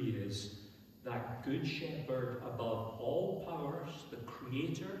truly is? That good shepherd above all powers, the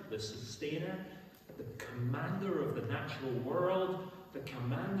creator, the sustainer, the commander of the natural world, the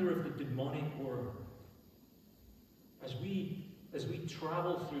commander of the demonic world. As we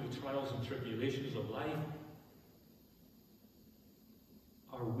travel through the trials and tribulations of life,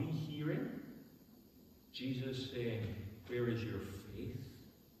 are we hearing Jesus saying, where is your faith?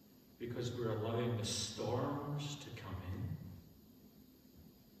 Because because we're allowing the storms to come in?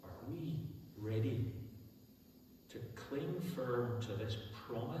 Are we ready to cling firm to this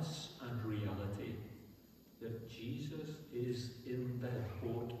promise and reality that Jesus is in the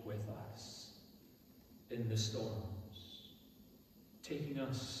boat with us in the storms, taking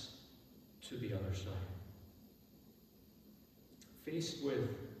us to the other side? Faced with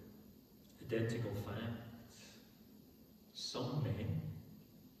identical facts, some men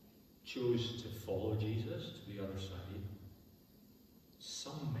chose to follow Jesus to the other side.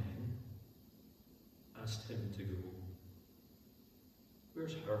 Some men asked him to go.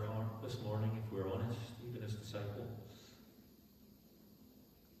 Where's her heart this morning, if we're honest, even as disciples?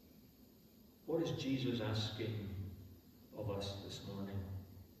 What is Jesus asking of us this morning?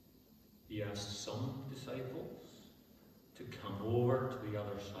 He asked some disciples to come over to the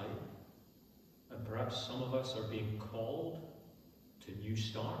other side. And perhaps some of us are being called to new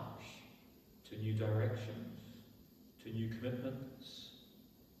starts, to new directions, to new commitments.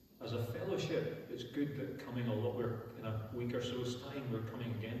 As a fellowship, it's good that coming along, in a week or so's time, we're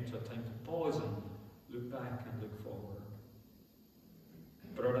coming again to a time to pause and look back and look forward.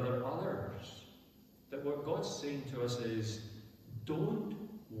 But are there others that what God's saying to us is, don't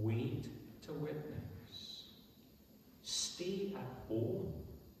wait to witness. Stay at home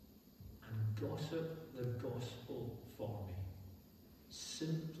and gossip the gospel for me.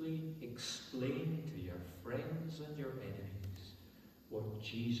 Simply explain to your friends and your enemies what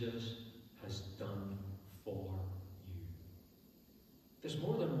Jesus has done for you. There's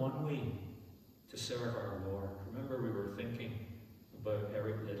more than one way to serve our Lord. Remember, we were thinking about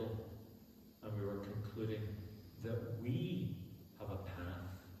Eric Liddell, and we were concluding that we have a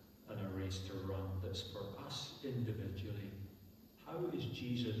path and a race to run that's for us individually. How is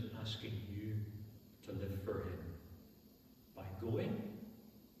Jesus asking you to live for him? By going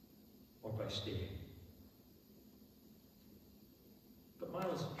or by staying? But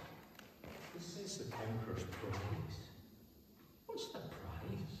Myles, this is the conqueror's prize. What's the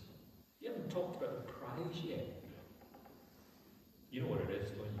prize? You haven't talked about the prize yet. You know what it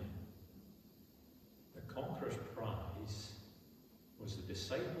is, don't you? The conqueror's prize was the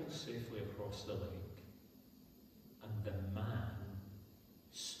disciples safely across the lake, and the man,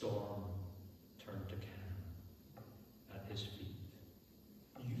 storm turned to calm at his feet.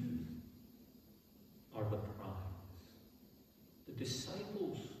 You are the prize. The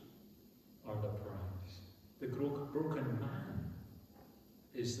disciples are the prize. The broken man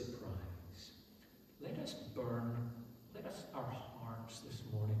is the prize. Let us our hearts this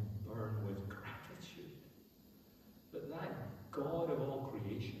morning burn with gratitude that God of all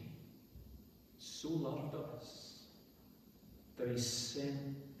creation so loved us that he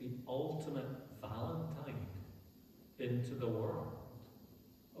sent the ultimate Valentine into the world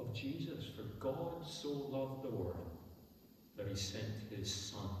of Jesus. For God so loved the world that he sent his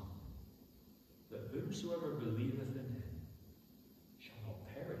Son, that whomsoever believeth in him shall not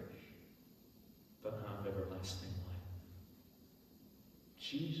perish, but have everlasting life.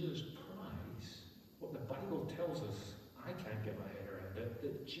 Jesus' prize, what the Bible tells us, I can't get my head around it,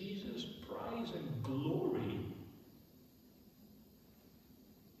 that Jesus' prize and glory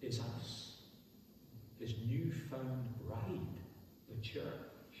is us, his newfound bride, the church.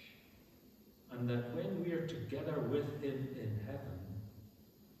 And that when we are together with him in heaven,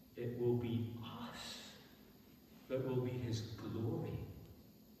 it will be us that will be his glory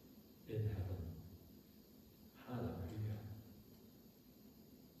in heaven. Hallelujah.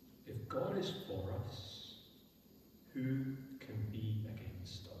 If God is for us, who can be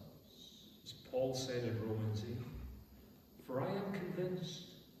against us? As Paul said in Romans 8, for I am convinced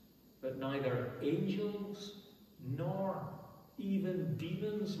that neither angels nor even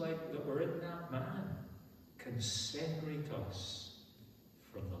demons like that were in that man can separate us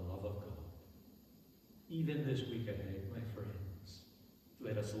from the love of God. Even this week ahead, my friends,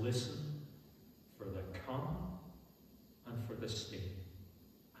 let us listen for the come and for the stay.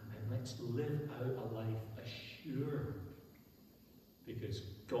 And then let's live out a life assured, because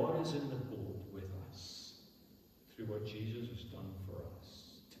God is in the boat with us through what Jesus has done for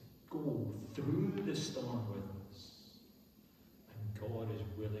us, to go through the storm with us. And God is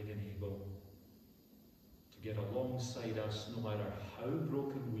willing and able to get alongside us no matter how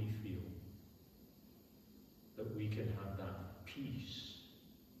broken we feel, that we can have that peace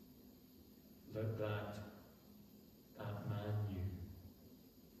that man knew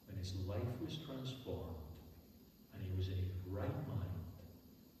when his life was transformed and he was in his right mind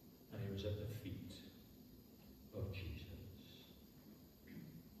and he was at the feet of Jesus.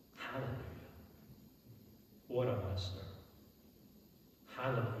 Hallelujah. What a master.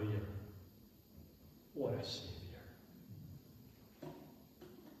 Hallelujah. What a Saviour.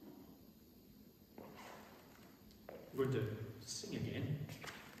 We're going to sing again.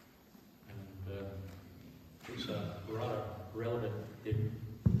 And it's a rather relevant hymn,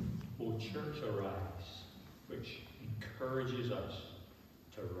 O Church Arise, which encourages us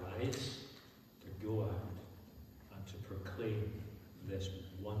to rise, to go out, and to proclaim this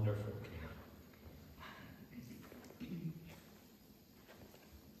wonderful King.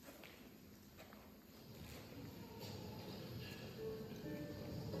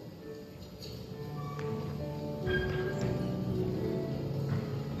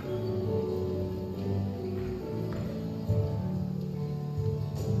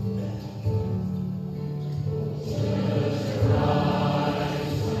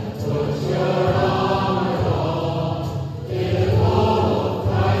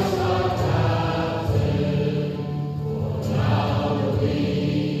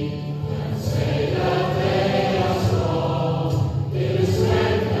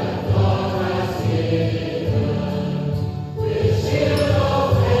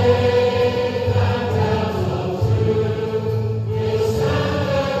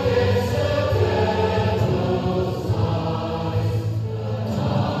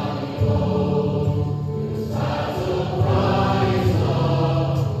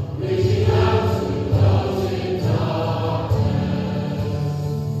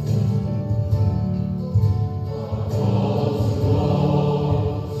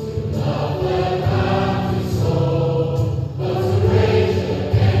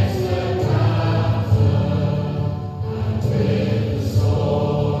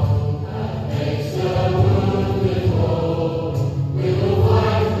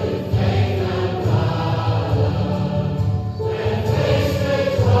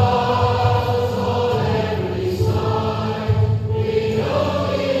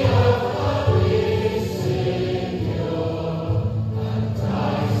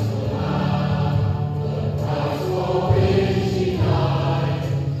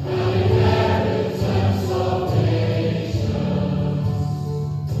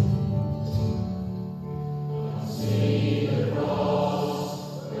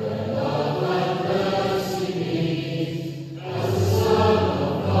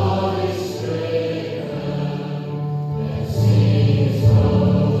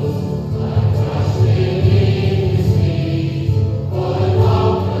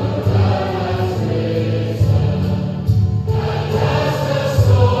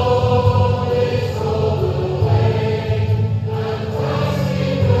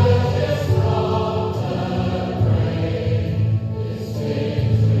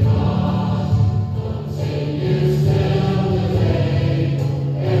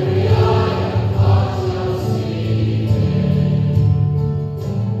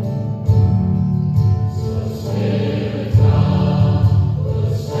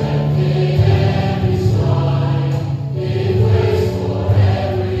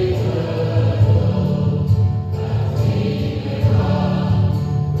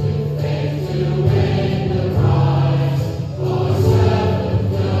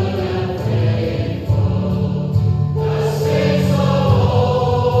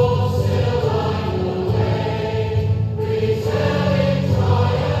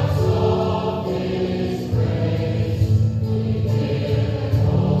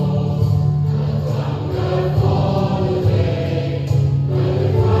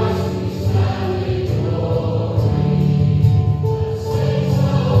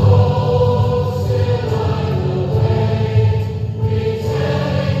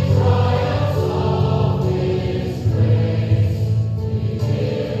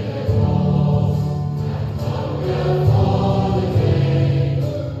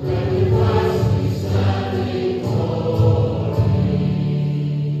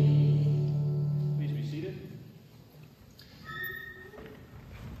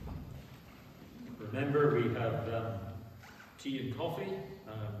 Remember, we have tea and coffee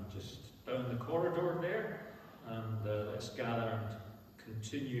just down the corridor there, and let's gather and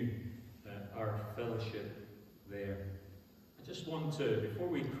continue our fellowship there. I just want to, before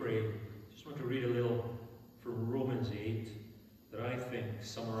we pray, just want to read a little from Romans 8 that I think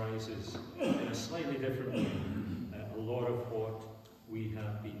summarizes in a slightly different way a lot of what we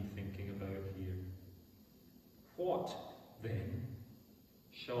have been thinking about here. What, then,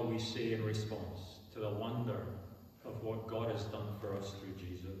 shall we say in response to the wonder of what God has done for us through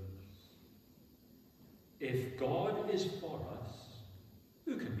Jesus? If God is for us,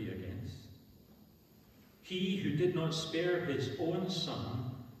 who can be against? He who did not spare his own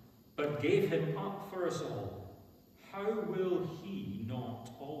Son, but gave him up for us all, how will he not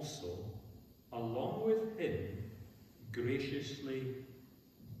also, along with graciously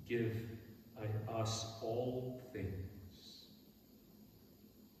give us all things.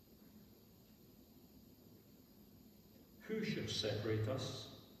 Who shall separate us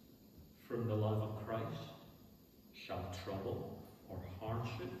from the love of Christ? Shall trouble, or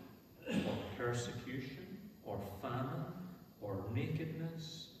hardship, or persecution, or famine, or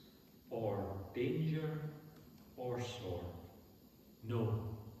nakedness, or danger, or sword? No.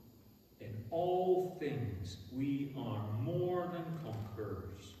 In all things we are more than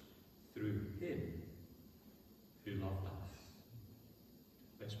conquerors through him who loved us.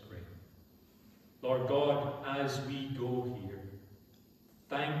 Let's pray. Lord God, as we go here,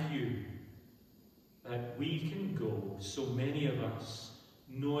 thank you that we can go, so many of us,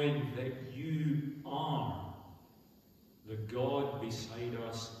 knowing that you are the God beside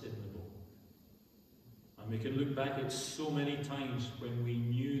us in the boat. And we can look back at so many times when we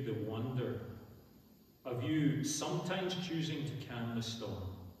knew the wonder of you sometimes choosing to calm the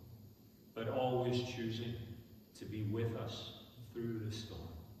storm, but always choosing to be with us through the storm.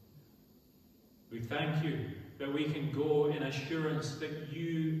 We thank you that we can go in assurance that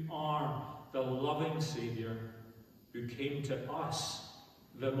you are the loving Saviour who came to us,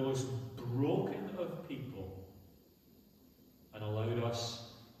 the most broken of people, and allowed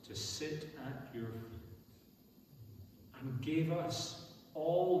us to sit at your feet, and gave us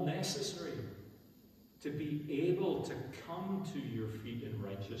all necessary to be able to come to your feet in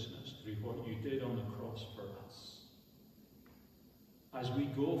righteousness through what you did on the cross for us. As we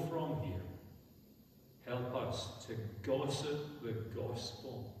go from here, help us to gossip the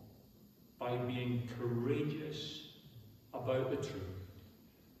gospel by being courageous about the truth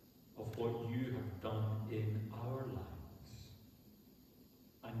of what you have done in our lives.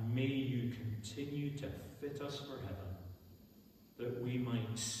 And may you continue to fit us for heaven, that we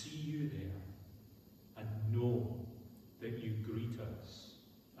might see you there and know that you greet us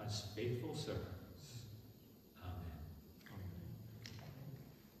as faithful servants